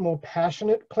much more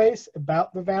passionate place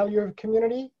about the value of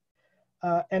community.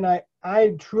 And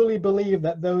I truly believe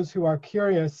that those who are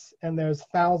curious, and there's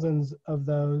thousands of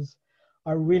those,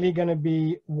 are really going to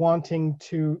be wanting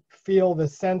to feel the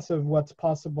sense of what's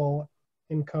possible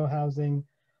in co-housing.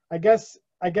 I guess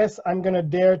I'm going to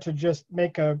dare to just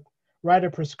write a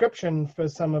prescription for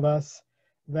some of us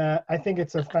that I think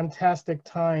it's a fantastic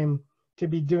time to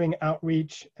be doing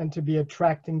outreach and to be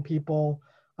attracting people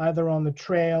either on the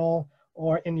trail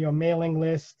or in your mailing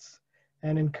lists,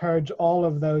 and encourage all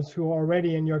of those who are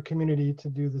already in your community to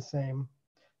do the same.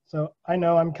 So I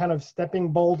know I'm kind of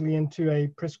stepping boldly into a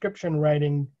prescription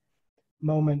writing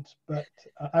moment, but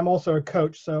I'm also a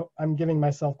coach, so I'm giving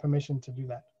myself permission to do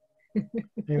that.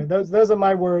 Anyway, those are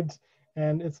my words,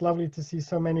 and it's lovely to see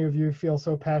so many of you feel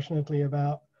so passionately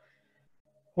about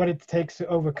what it takes to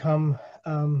overcome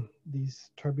these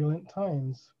turbulent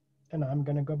times. And I'm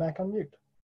going to go back on mute.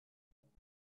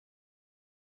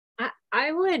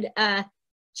 I would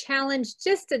challenge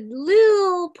just a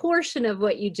little portion of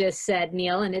what you just said,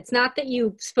 Neil, and it's not that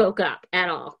you spoke up at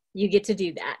all. You get to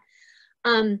do that.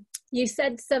 You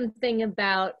said something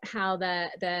about how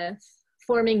the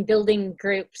forming building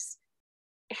groups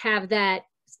have that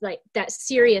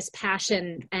serious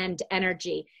passion and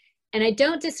energy. And I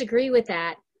don't disagree with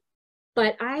that,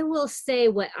 but I will say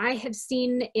what I have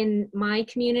seen in my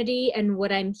community and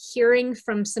what I'm hearing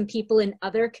from some people in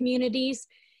other communities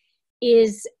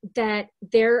is that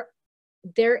their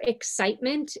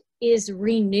excitement is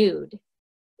renewed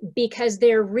because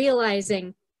they're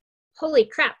realizing, holy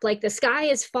crap, like the sky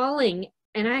is falling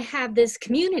and I have this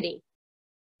community,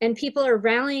 and people are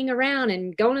rallying around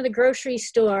and going to the grocery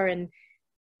store and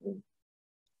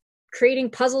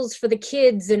creating puzzles for the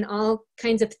kids and all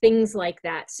kinds of things like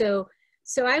that. So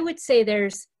I would say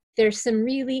there's some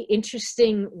really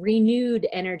interesting renewed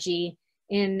energy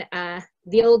in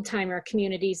the old timer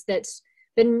communities that's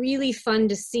been really fun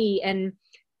to see. And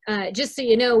just so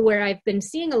you know, where I've been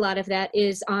seeing a lot of that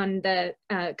is on the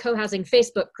co-housing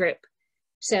Facebook group.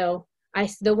 So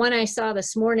the one I saw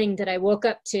this morning that I woke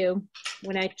up to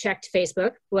when I checked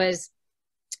Facebook was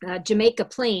Jamaica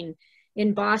Plain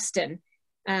in Boston.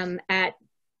 At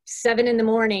 7 in the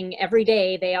morning every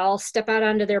day, they all step out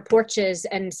onto their porches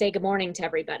and say good morning to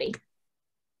everybody,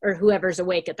 or whoever's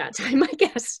awake at that time, I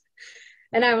guess.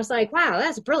 And I was like, wow,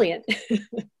 that's brilliant.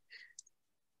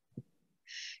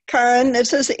 Karen,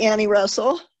 this is Annie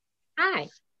Russell. Hi.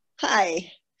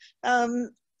 Hi.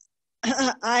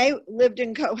 I lived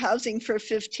in co-housing for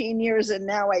 15 years and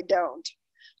now I don't.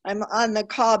 I'm on the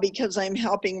call because I'm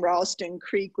helping Ralston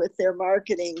Creek with their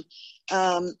marketing.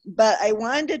 But I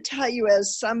wanted to tell you,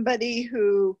 as somebody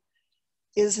who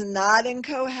is not in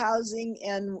co-housing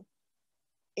and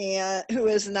who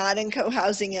is not in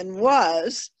co-housing and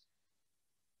was,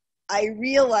 I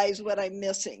realize what I'm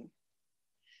missing.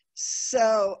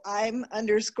 So I'm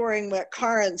underscoring what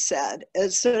Karen said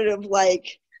as sort of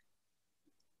like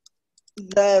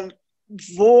the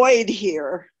void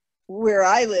here where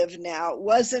I live now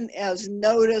wasn't as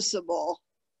noticeable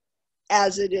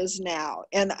as it is now.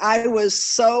 And I was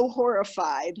so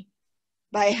horrified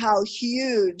by how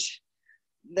huge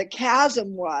the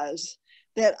chasm was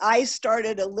that I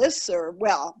started a listserv.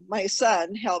 Well, my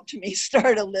son helped me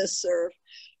start a listserv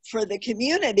for the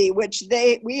community, which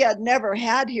we had never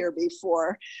had here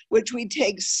before, which we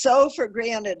take so for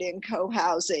granted in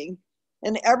co-housing.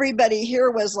 And everybody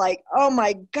here was like, oh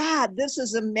my God, this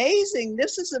is amazing.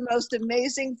 This is the most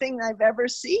amazing thing I've ever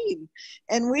seen.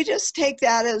 And we just take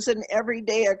that as an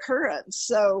everyday occurrence.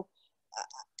 So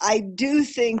I do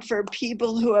think for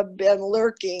people who have been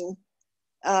lurking,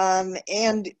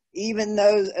 and even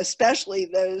those, especially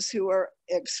those who are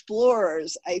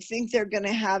explorers, I think they're going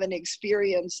to have an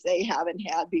experience they haven't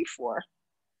had before.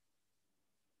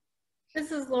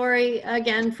 This is Lori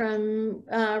again from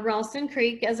Ralston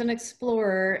Creek as an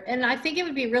explorer. And I think it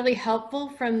would be really helpful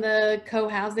from the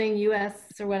Co-Housing US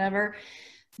or whatever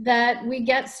that we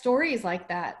get stories like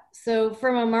that. So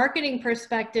from a marketing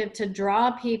perspective, to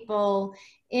draw people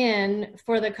in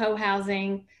for the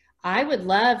co-housing, I would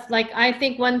love, like, I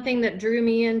think one thing that drew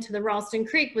me into the Ralston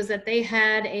Creek was that they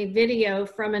had a video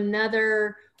from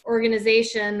another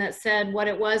organization that said what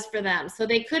it was for them. So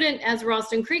they couldn't, as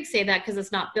Ralston Creek, say that because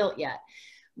it's not built yet.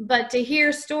 But to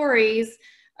hear stories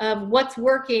of what's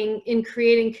working in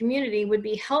creating community would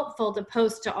be helpful to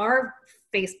post to our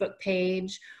Facebook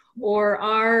page or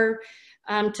our,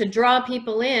 to draw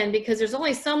people in, because there's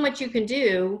only so much you can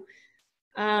do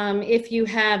if you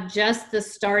have just the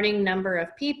starting number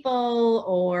of people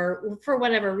or for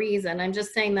whatever reason. I'm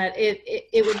just saying that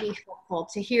it would be helpful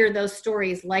to hear those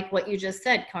stories like what you just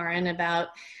said, Karen, about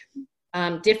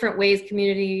different ways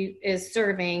community is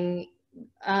serving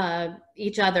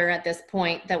each other at this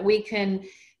point, that we can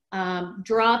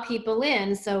draw people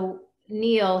in. So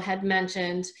Neil had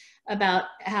mentioned about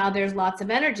how there's lots of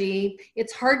energy.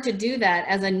 It's hard to do that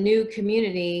as a new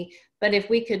community, but if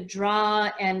we could draw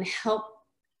and help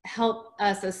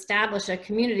us establish a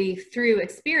community through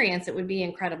experience, it would be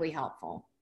incredibly helpful.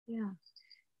 Yeah.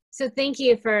 So thank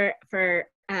you for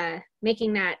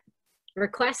making that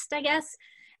request, I guess.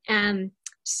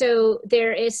 So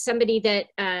there is somebody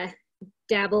that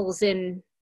dabbles in,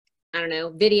 I don't know,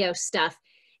 video stuff,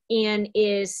 and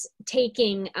is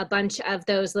taking a bunch of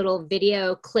those little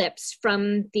video clips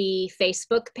from the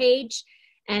Facebook page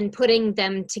and putting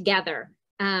them together.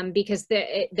 Because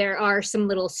there are some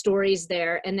little stories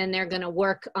there, and then they're going to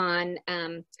work on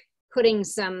putting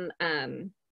some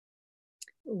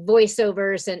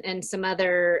voiceovers and some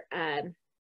other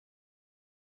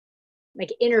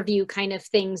like interview kind of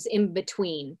things in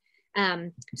between.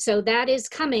 So that is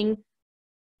coming.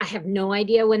 I have no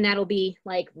idea when that'll be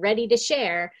like ready to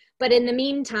share, but in the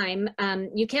meantime,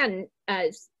 you can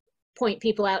point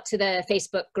people out to the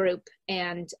Facebook group,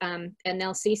 and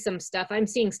they'll see some stuff. I'm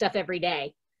seeing stuff every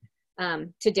day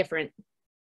to different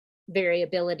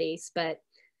variabilities, but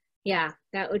yeah,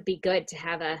 that would be good to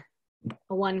have a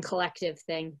one collective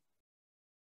thing.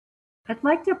 I'd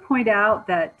like to point out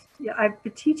that I've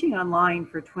been teaching online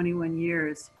for 21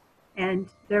 years, and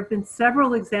there have been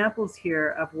several examples here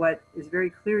of what is very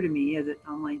clear to me as an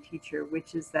online teacher,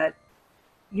 which is that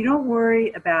you don't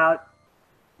worry about,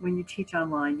 when you teach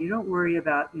online, you don't worry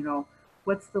about, you know,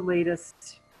 what's the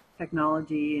latest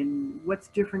technology and what's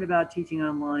different about teaching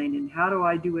online and how do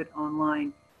I do it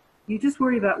online. You just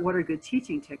worry about what are good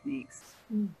teaching techniques.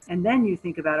 And then you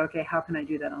think about, okay, how can I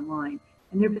do that online?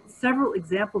 And there have been several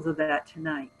examples of that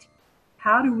tonight.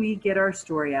 How do we get our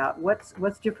story out?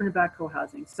 What's different about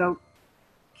co-housing? So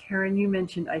Karen, you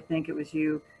mentioned, I think it was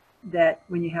you, that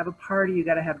when you have a party, you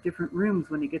got to have different rooms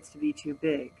when it gets to be too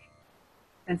big.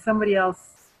 And somebody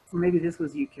else, or maybe this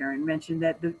was you, Karen, mentioned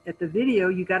that at the video,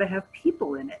 you got to have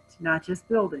people in it, not just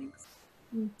buildings.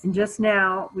 And just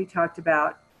now we talked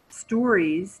about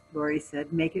stories. Lori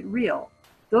said, make it real.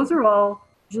 Those are all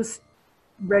just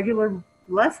regular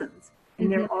lessons. And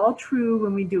they're all true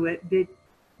when we do it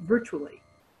virtually.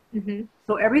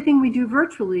 So everything we do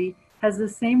virtually has the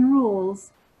same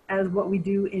rules as what we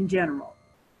do in general.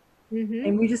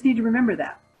 And we just need to remember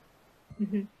that.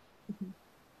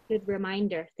 Good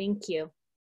reminder. Thank you.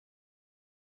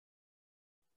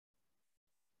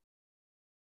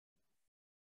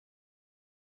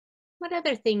 What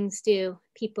other things do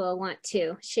people want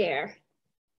to share?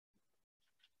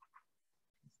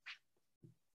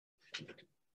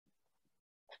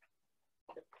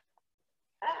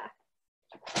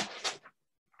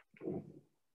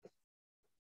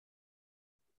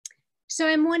 So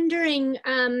I'm wondering,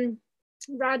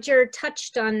 Roger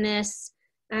touched on this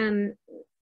a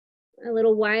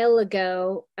little while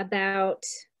ago about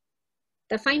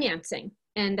the financing,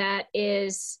 and that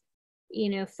is, you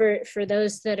know, for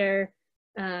those that are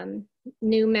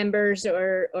new members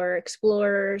or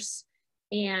explorers,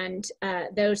 and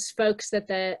those folks that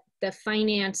the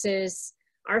finances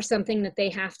are something that they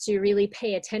have to really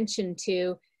pay attention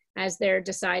to as they're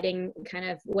deciding kind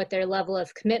of what their level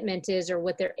of commitment is or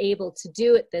what they're able to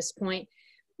do at this point.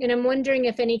 And I'm wondering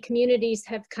if any communities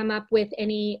have come up with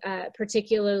any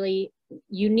particularly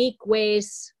unique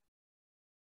ways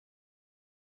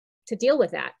to deal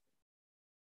with that.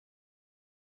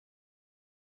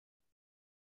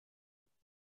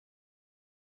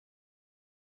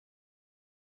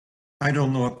 I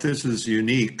don't know if this is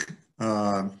unique.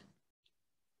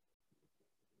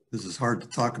 This is hard to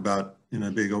talk about in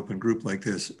a big open group like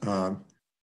this. You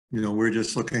know, we're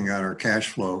just looking at our cash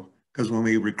flow, because when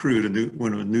we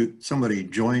recruit somebody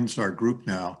joins our group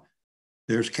now,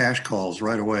 there's cash calls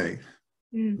right away.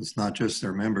 It's not just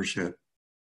their membership.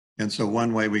 And so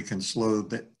one way we can slow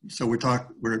that, so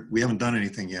we haven't done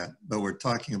anything yet, but we're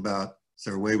talking about, is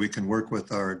there a way we can work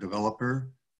with our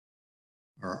developer,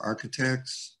 our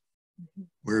architects?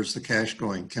 Where's the cash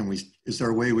going? Is there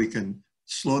a way we can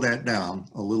slow that down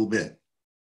a little bit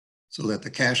so that the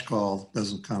cash call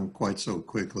doesn't come quite so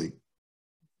quickly?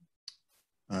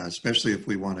 Especially if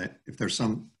we want to,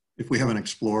 if we have an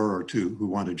explorer or two who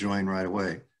want to join right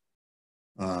away,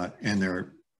 and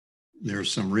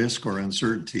there's some risk or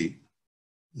uncertainty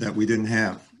that we didn't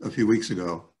have a few weeks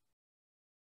ago.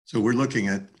 So we're looking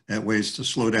at ways to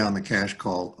slow down the cash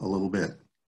call a little bit.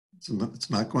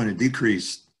 It's not going to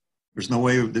decrease. There's no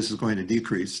way this is going to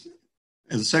decrease.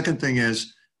 And the second thing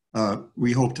is,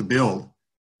 we hope to build,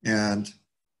 and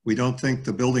we don't think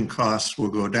the building costs will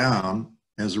go down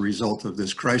as a result of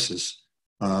this crisis,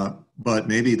 but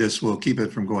maybe this will keep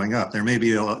it from going up. There may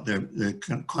be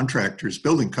the contractors,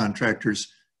 building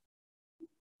contractors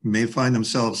may find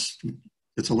themselves,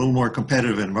 it's a little more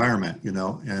competitive environment, you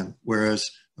know, and whereas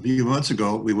a few months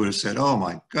ago, we would have said, oh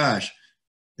my gosh,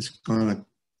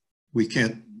 we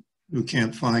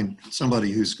can't find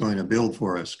somebody who's going to build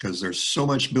for us because there's so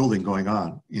much building going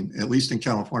on, at least in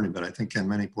California, but I think in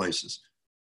many places.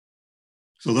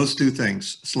 So those two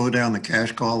things, slow down the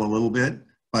cash call a little bit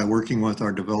by working with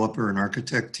our developer and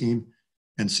architect team.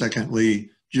 And secondly,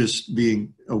 just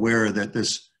being aware that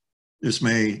this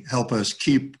may help us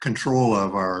keep control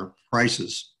of our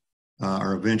prices,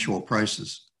 our eventual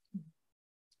prices,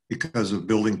 because of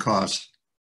building costs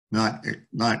not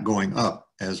going up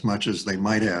as much as they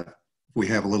might have if we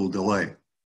have a little delay.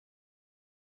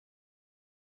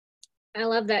 I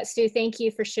love that, Stu. Thank you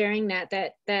for sharing that.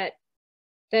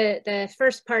 The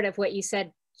first part of what you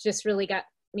said just really got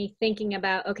me thinking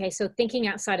about, okay, so thinking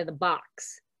outside of the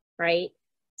box, right?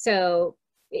 So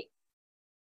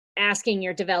asking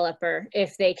your developer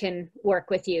if they can work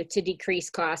with you to decrease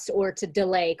costs or to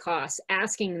delay costs,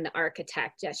 asking the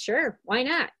architect, yeah, sure, why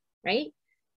not, right?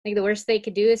 Like the worst they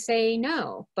could do is say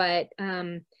no, but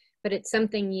it's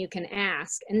something you can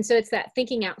ask. And so it's that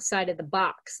thinking outside of the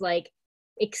box, like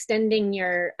extending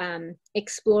your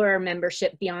Explorer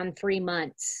membership beyond 3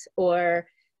 months, or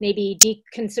maybe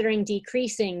considering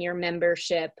decreasing your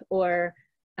membership, or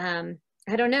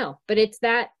I don't know, but it's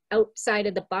that outside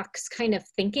of the box kind of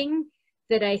thinking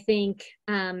that I think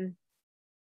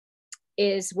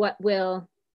is what will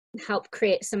help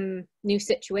create some new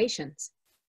situations.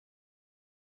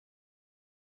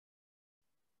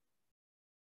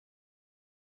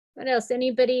 What else?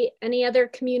 Anybody, any other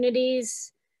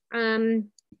communities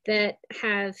that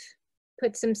have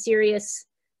put some serious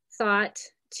thought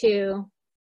to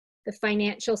the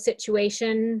financial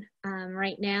situation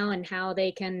right now and how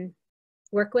they can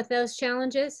work with those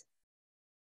challenges?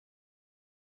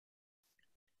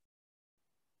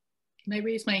 Can I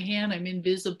raise my hand? I'm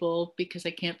invisible because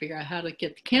I can't figure out how to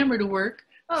get the camera to work.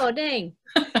 Oh, dang.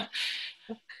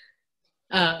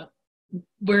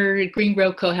 We're at Green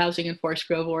Grove Cohousing in Forest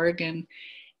Grove, Oregon,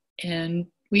 and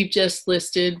we've just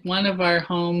listed one of our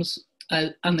homes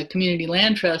on the community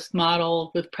land trust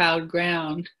model with proud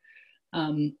ground.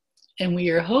 And we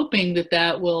are hoping that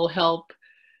that will help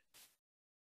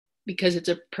because it's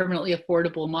a permanently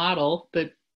affordable model,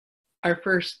 but our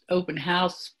first open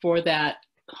house for that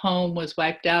home was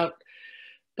wiped out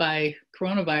by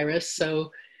coronavirus.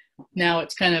 So now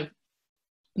it's kind of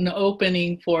an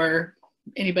opening for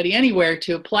anybody anywhere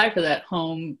to apply for that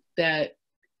home,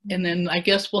 and then I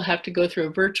guess we'll have to go through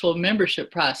a virtual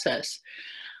membership process.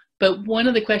 But one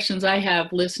of the questions I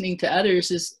have listening to others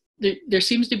is there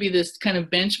seems to be this kind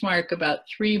of benchmark about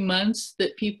 3 months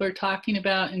that people are talking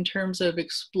about in terms of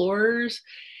explorers.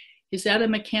 Is that a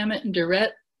McCammett and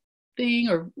Durrett thing,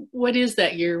 or what is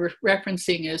that you're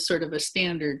referencing as sort of a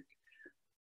standard?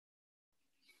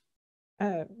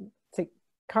 It's a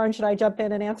Karin, should I jump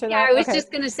in and answer Yeah, that? I was Okay. just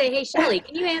going to say, hey, Shelley,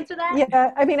 can you answer that?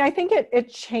 Yeah, I mean, I think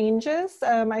it changes.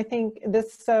 I think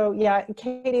this, so yeah,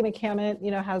 Katie McCammett,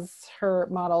 has her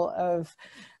model of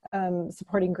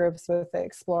supporting groups with the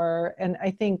Explorer. And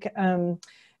I think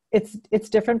it's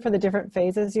different for the different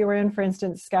phases you were in. For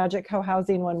instance, Skagit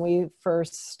Cohousing, when we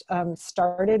first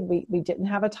started, we didn't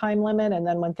have a time limit. And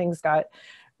then when things got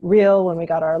real, when we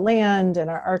got our land and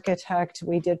our architect,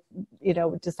 we did,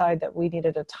 decide that we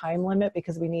needed a time limit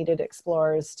because we needed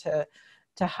explorers to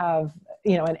have,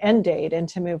 an end date and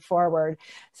to move forward.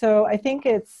 So I think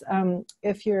it's,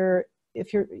 if you're,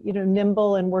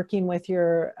 nimble and working with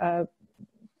your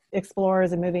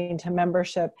explorers and moving to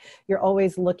membership, you're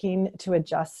always looking to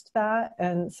adjust that.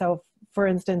 And so, for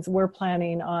instance, we're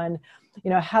planning on,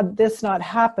 had this not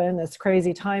happened, this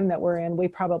crazy time that we're in, we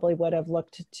probably would have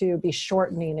looked to be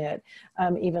shortening it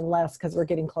even less, because we're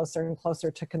getting closer and closer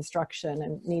to construction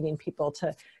and needing people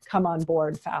to come on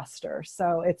board faster.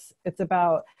 So it's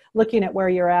about looking at where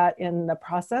you're at in the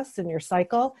process in your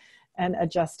cycle and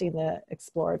adjusting the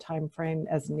Explorer timeframe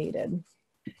as needed.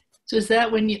 So is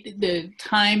that when the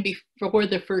time before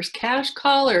the first cash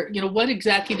call, or what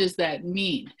exactly does that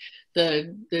mean?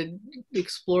 The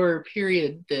Explorer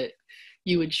period that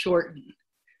you would shorten?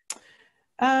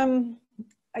 I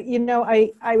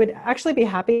would actually be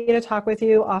happy to talk with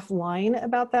you offline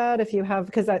about that if you have,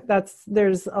 because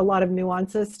there's a lot of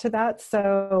nuances to that.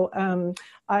 So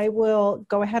I will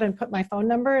go ahead and put my phone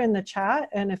number in the chat,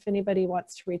 and if anybody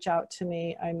wants to reach out to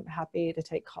me, I'm happy to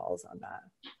take calls on that.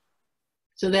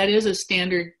 So that is a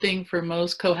standard thing for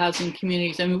most co-housing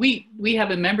communities. I mean, we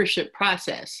have a membership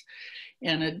process,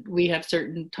 and we have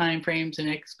certain timeframes and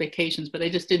expectations, but I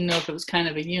just didn't know if it was kind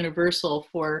of a universal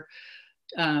for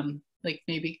like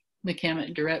maybe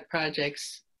McCammett direct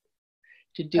projects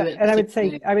to do it. And I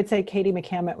would say Katie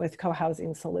McCammett with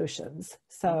Cohousing Solutions.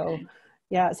 So okay.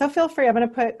 Yeah, so feel free.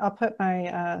 I'll put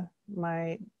my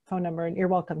my phone number, and you're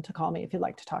welcome to call me if you'd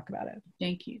like to talk about it.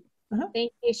 Thank you.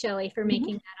 Thank you, Shelley, for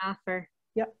making that offer.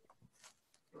 Yep.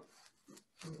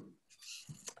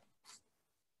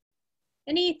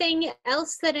 Anything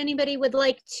else that anybody would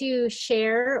like to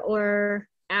share or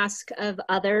ask of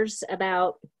others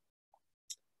about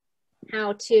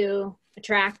how to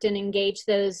attract and engage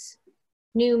those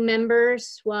new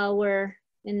members while we're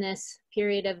in this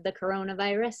period of the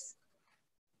coronavirus?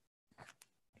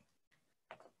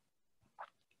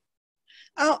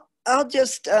 I'll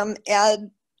just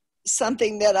add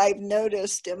something that I've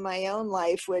noticed in my own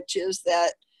life, which is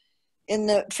that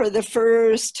for the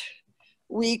first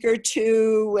week or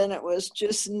two, when it was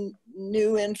just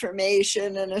new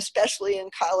information, and especially in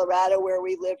Colorado where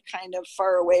we live kind of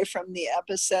far away from the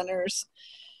epicenters,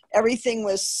 everything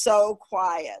was so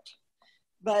quiet.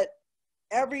 But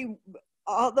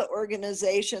all the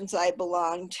organizations I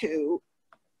belong to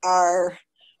are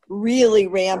really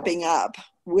ramping up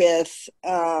with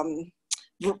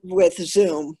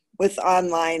Zoom, with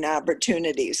online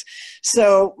opportunities.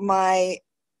 So my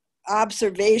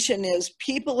observation is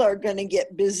people are going to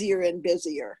get busier and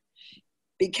busier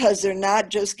because they're not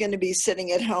just going to be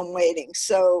sitting at home waiting.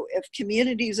 So if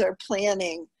communities are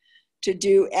planning to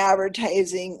do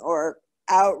advertising or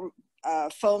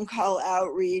phone call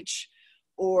outreach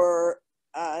or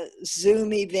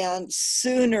Zoom events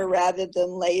sooner rather than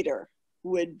later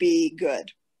would be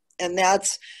good. And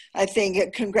that's, I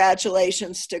think,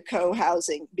 congratulations to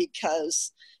Cohousing,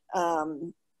 because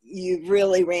you've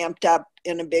really ramped up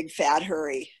in a big fat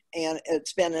hurry, and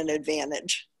it's been an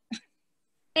advantage.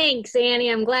 Thanks, Annie.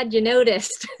 I'm glad you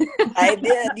noticed. I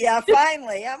did. Yeah,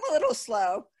 finally. I'm a little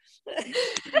slow.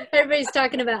 Everybody's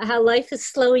talking about how life is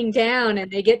slowing down and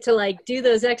they get to like do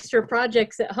those extra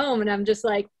projects at home. And I'm just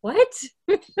like, what?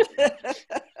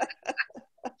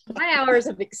 My hours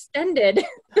have extended.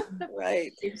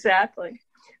 Right. Exactly.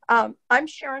 I'm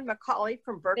Sharon McCauley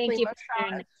from Berkeley. Thank you for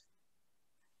sharing.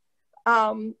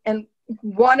 And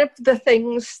one of the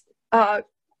things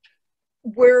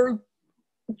we're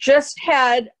just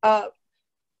had,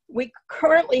 we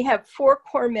currently have 4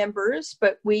 core members,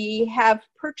 but we have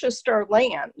purchased our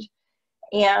land,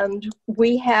 and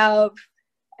we have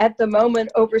at the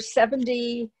moment over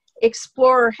 70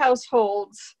 Explorer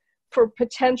households for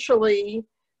potentially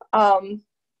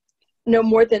no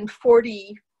more than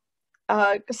 40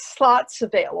 slots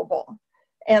available.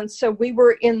 And so we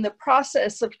were in the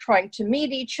process of trying to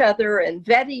meet each other and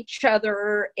vet each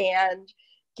other and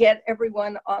get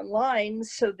everyone online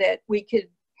so that we could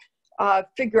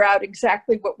figure out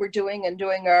exactly what we're doing and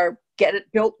doing our Get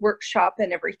It Built workshop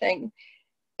and everything.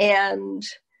 And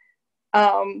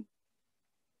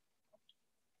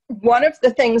one of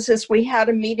the things is we had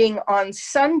a meeting on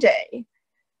Sunday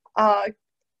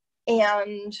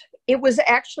and it was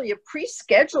actually a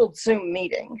pre-scheduled Zoom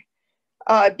meeting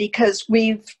because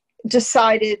we've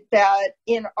decided that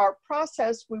in our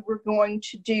process, we were going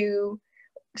to do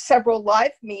several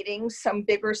live meetings, some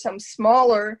bigger, some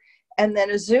smaller, and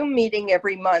then a Zoom meeting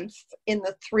every month in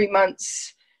the 3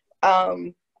 months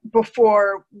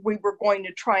before we were going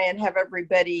to try and have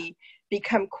everybody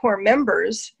become core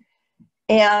members.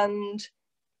 And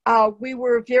we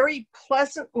were very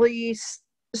pleasantly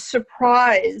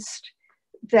surprised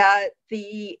that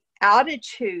the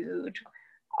attitude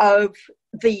of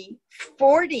the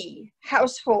 40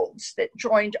 households that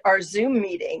joined our Zoom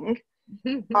meeting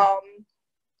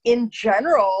in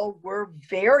general were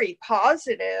very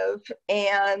positive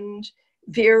and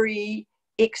very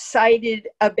excited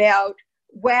about,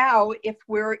 wow, if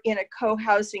we're in a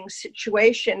co-housing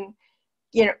situation,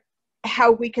 you know,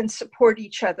 how we can support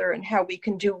each other and how we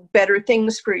can do better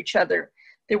things for each other.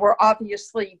 There were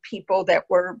obviously people that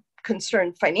were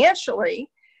concerned financially,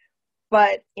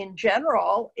 but in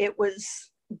general, it was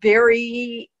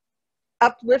very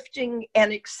uplifting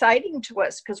and exciting to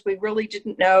us because we really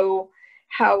didn't know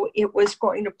how it was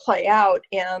going to play out,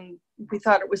 and we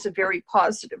thought it was a very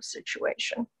positive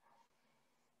situation.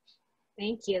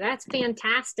 Thank you. That's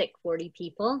fantastic, 40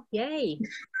 people. Yay.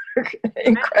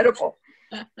 Incredible.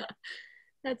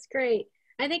 That's great.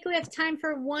 I think we have time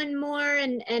for one more.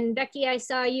 And Becky, I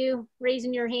saw you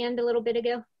raising your hand a little bit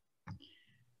ago.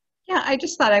 Yeah, I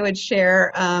just thought I would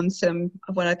share some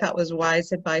of what I thought was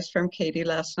wise advice from Katie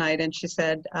last night. And she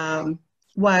said,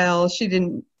 while she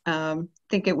didn't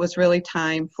think it was really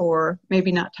time for,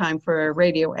 maybe not time for a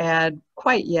radio ad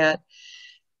quite yet,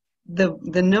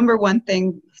 the number one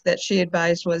thing that she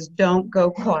advised was don't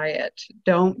go quiet.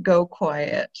 Don't go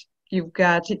quiet. You've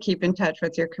got to keep in touch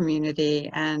with your community.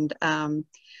 And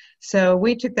so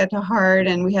we took that to heart,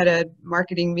 and we had a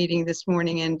marketing meeting this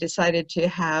morning and decided to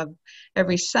have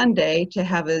every Sunday to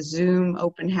have a Zoom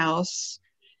open house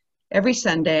every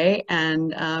Sunday,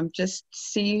 and just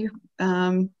see,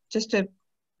 just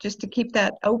to keep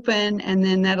that open, and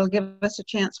then that'll give us a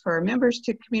chance for our members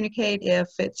to communicate if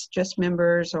it's just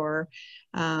members or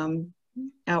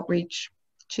outreach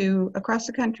to across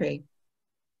the country.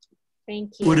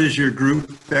 Thank you. What is your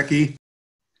group, Becky?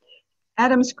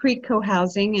 Adams Creek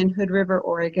Cohousing in Hood River,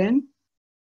 Oregon.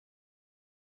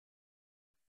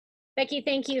 Becky,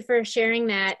 thank you for sharing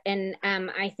that. And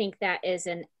I think that is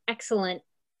an excellent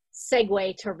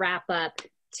segue to wrap up,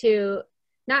 to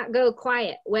not go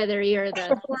quiet, whether you're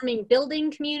the forming building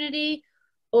community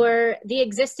or the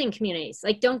existing communities.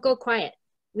 Like, don't go quiet.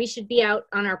 We should be out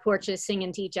on our porches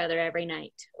singing to each other every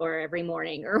night or every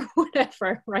morning or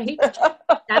whatever, right?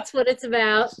 That's what it's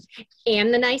about.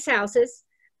 And the nice houses.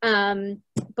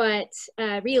 But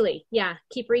really, yeah,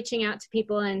 keep reaching out to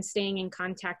people and staying in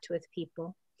contact with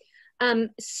people.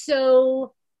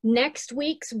 So next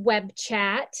week's web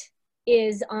chat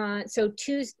is on, so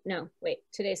today's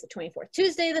the 24th.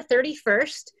 Tuesday the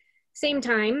 31st, same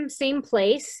time, same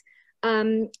place.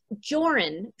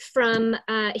 Joran from,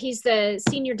 he's the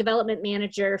Senior Development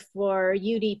Manager for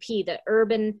UDP, the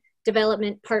Urban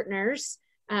Development Partners,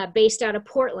 based out of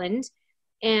Portland.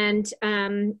 And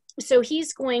so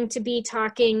he's going to be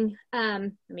talking,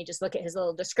 let me just look at his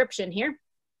little description here.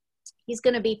 He's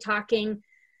going to be talking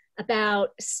about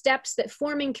steps that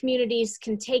forming communities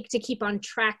can take to keep on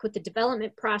track with the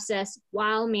development process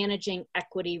while managing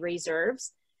equity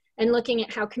reserves, and looking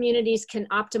at how communities can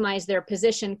optimize their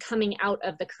position coming out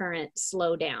of the current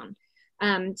slowdown.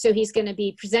 So he's going to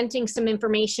be presenting some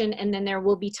information, and then there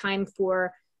will be time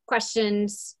for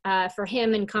questions for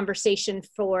him and conversation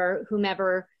for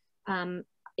whomever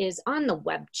is on the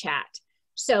web chat.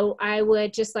 So I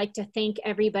would just like to thank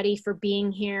everybody for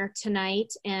being here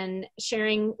tonight and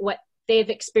sharing what they've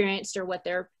experienced or what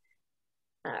their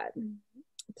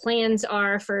plans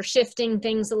are for shifting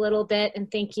things a little bit.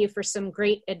 And thank you for some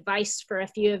great advice for a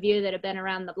few of you that have been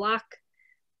around the block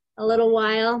a little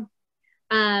while.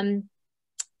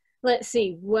 Let's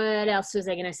see, what else was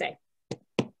I going to say?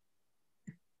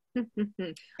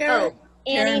 Karen,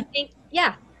 anything?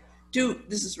 Yeah.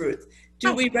 This is Ruth.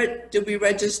 Do we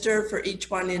register for each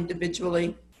one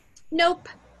individually? Nope,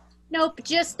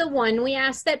 just the one. We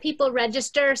asked that people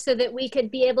register so that we could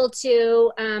be able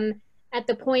to, at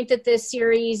the point that this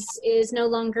series is no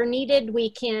longer needed,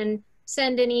 we can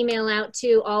send an email out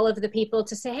to all of the people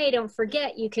to say, hey, don't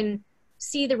forget, you can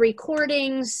see the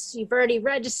recordings. You've already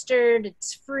registered.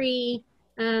 It's free.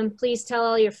 Please tell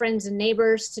all your friends and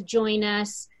neighbors to join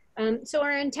us. So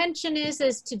our intention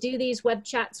is to do these web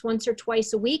chats once or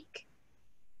twice a week,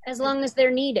 as long as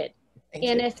they're needed.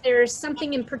 And if there's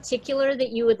something in particular that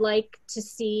you would like to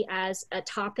see as a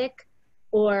topic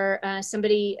or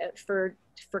somebody for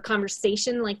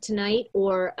conversation like tonight,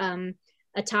 or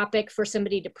a topic for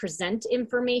somebody to present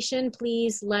information,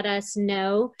 please let us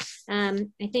know. I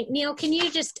think, Neil, can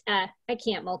you just, I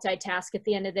can't multitask at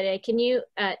the end of the day. Can you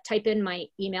type in my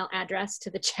email address to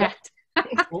the chat?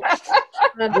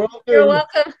 You're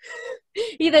welcome.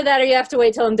 Either that or you have to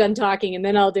wait till I'm done talking and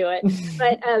then I'll do it.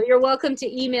 But you're welcome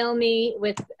to email me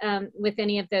with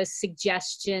any of those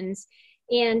suggestions.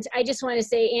 And I just want to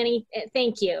say, Annie,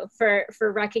 thank you for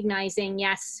recognizing,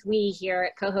 yes, we here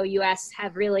at Coho US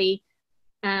have really,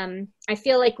 I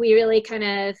feel like we really kind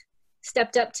of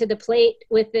stepped up to the plate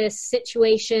with this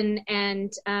situation,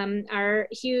 and our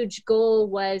huge goal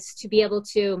was to be able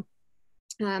to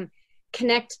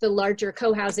connect the larger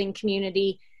co-housing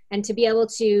community and to be able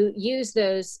to use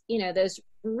those, you know, those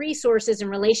resources and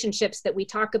relationships that we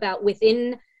talk about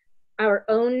within our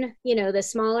own, you know, the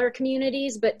smaller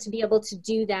communities, but to be able to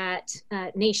do that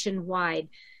nationwide.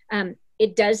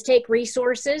 It does take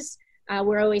resources.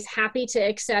 We're always happy to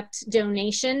accept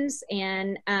donations,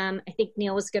 and I think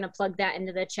Neil was going to plug that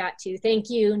into the chat too. Thank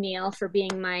you, Neil, for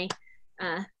being my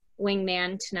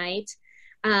wingman tonight.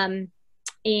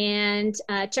 And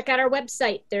check out our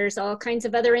website. There's all kinds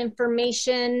of other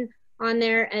information on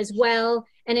there as well.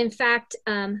 And in fact,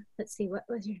 let's see, what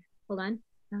was your, hold on.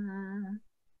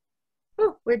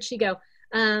 Oh, where'd she go?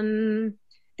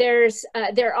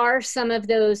 There are some of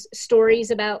those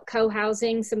stories about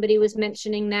co-housing. Somebody was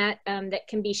mentioning that, that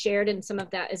can be shared, and some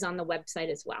of that is on the website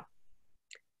as well.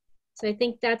 So I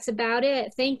think that's about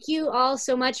it. Thank you all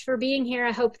so much for being here.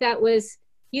 I hope that was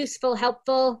useful,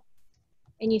 helpful,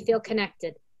 and you feel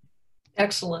connected.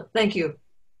 Excellent. Thank you.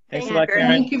 Thanks a lot, Karen.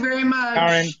 Thank you very much.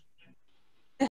 Karen.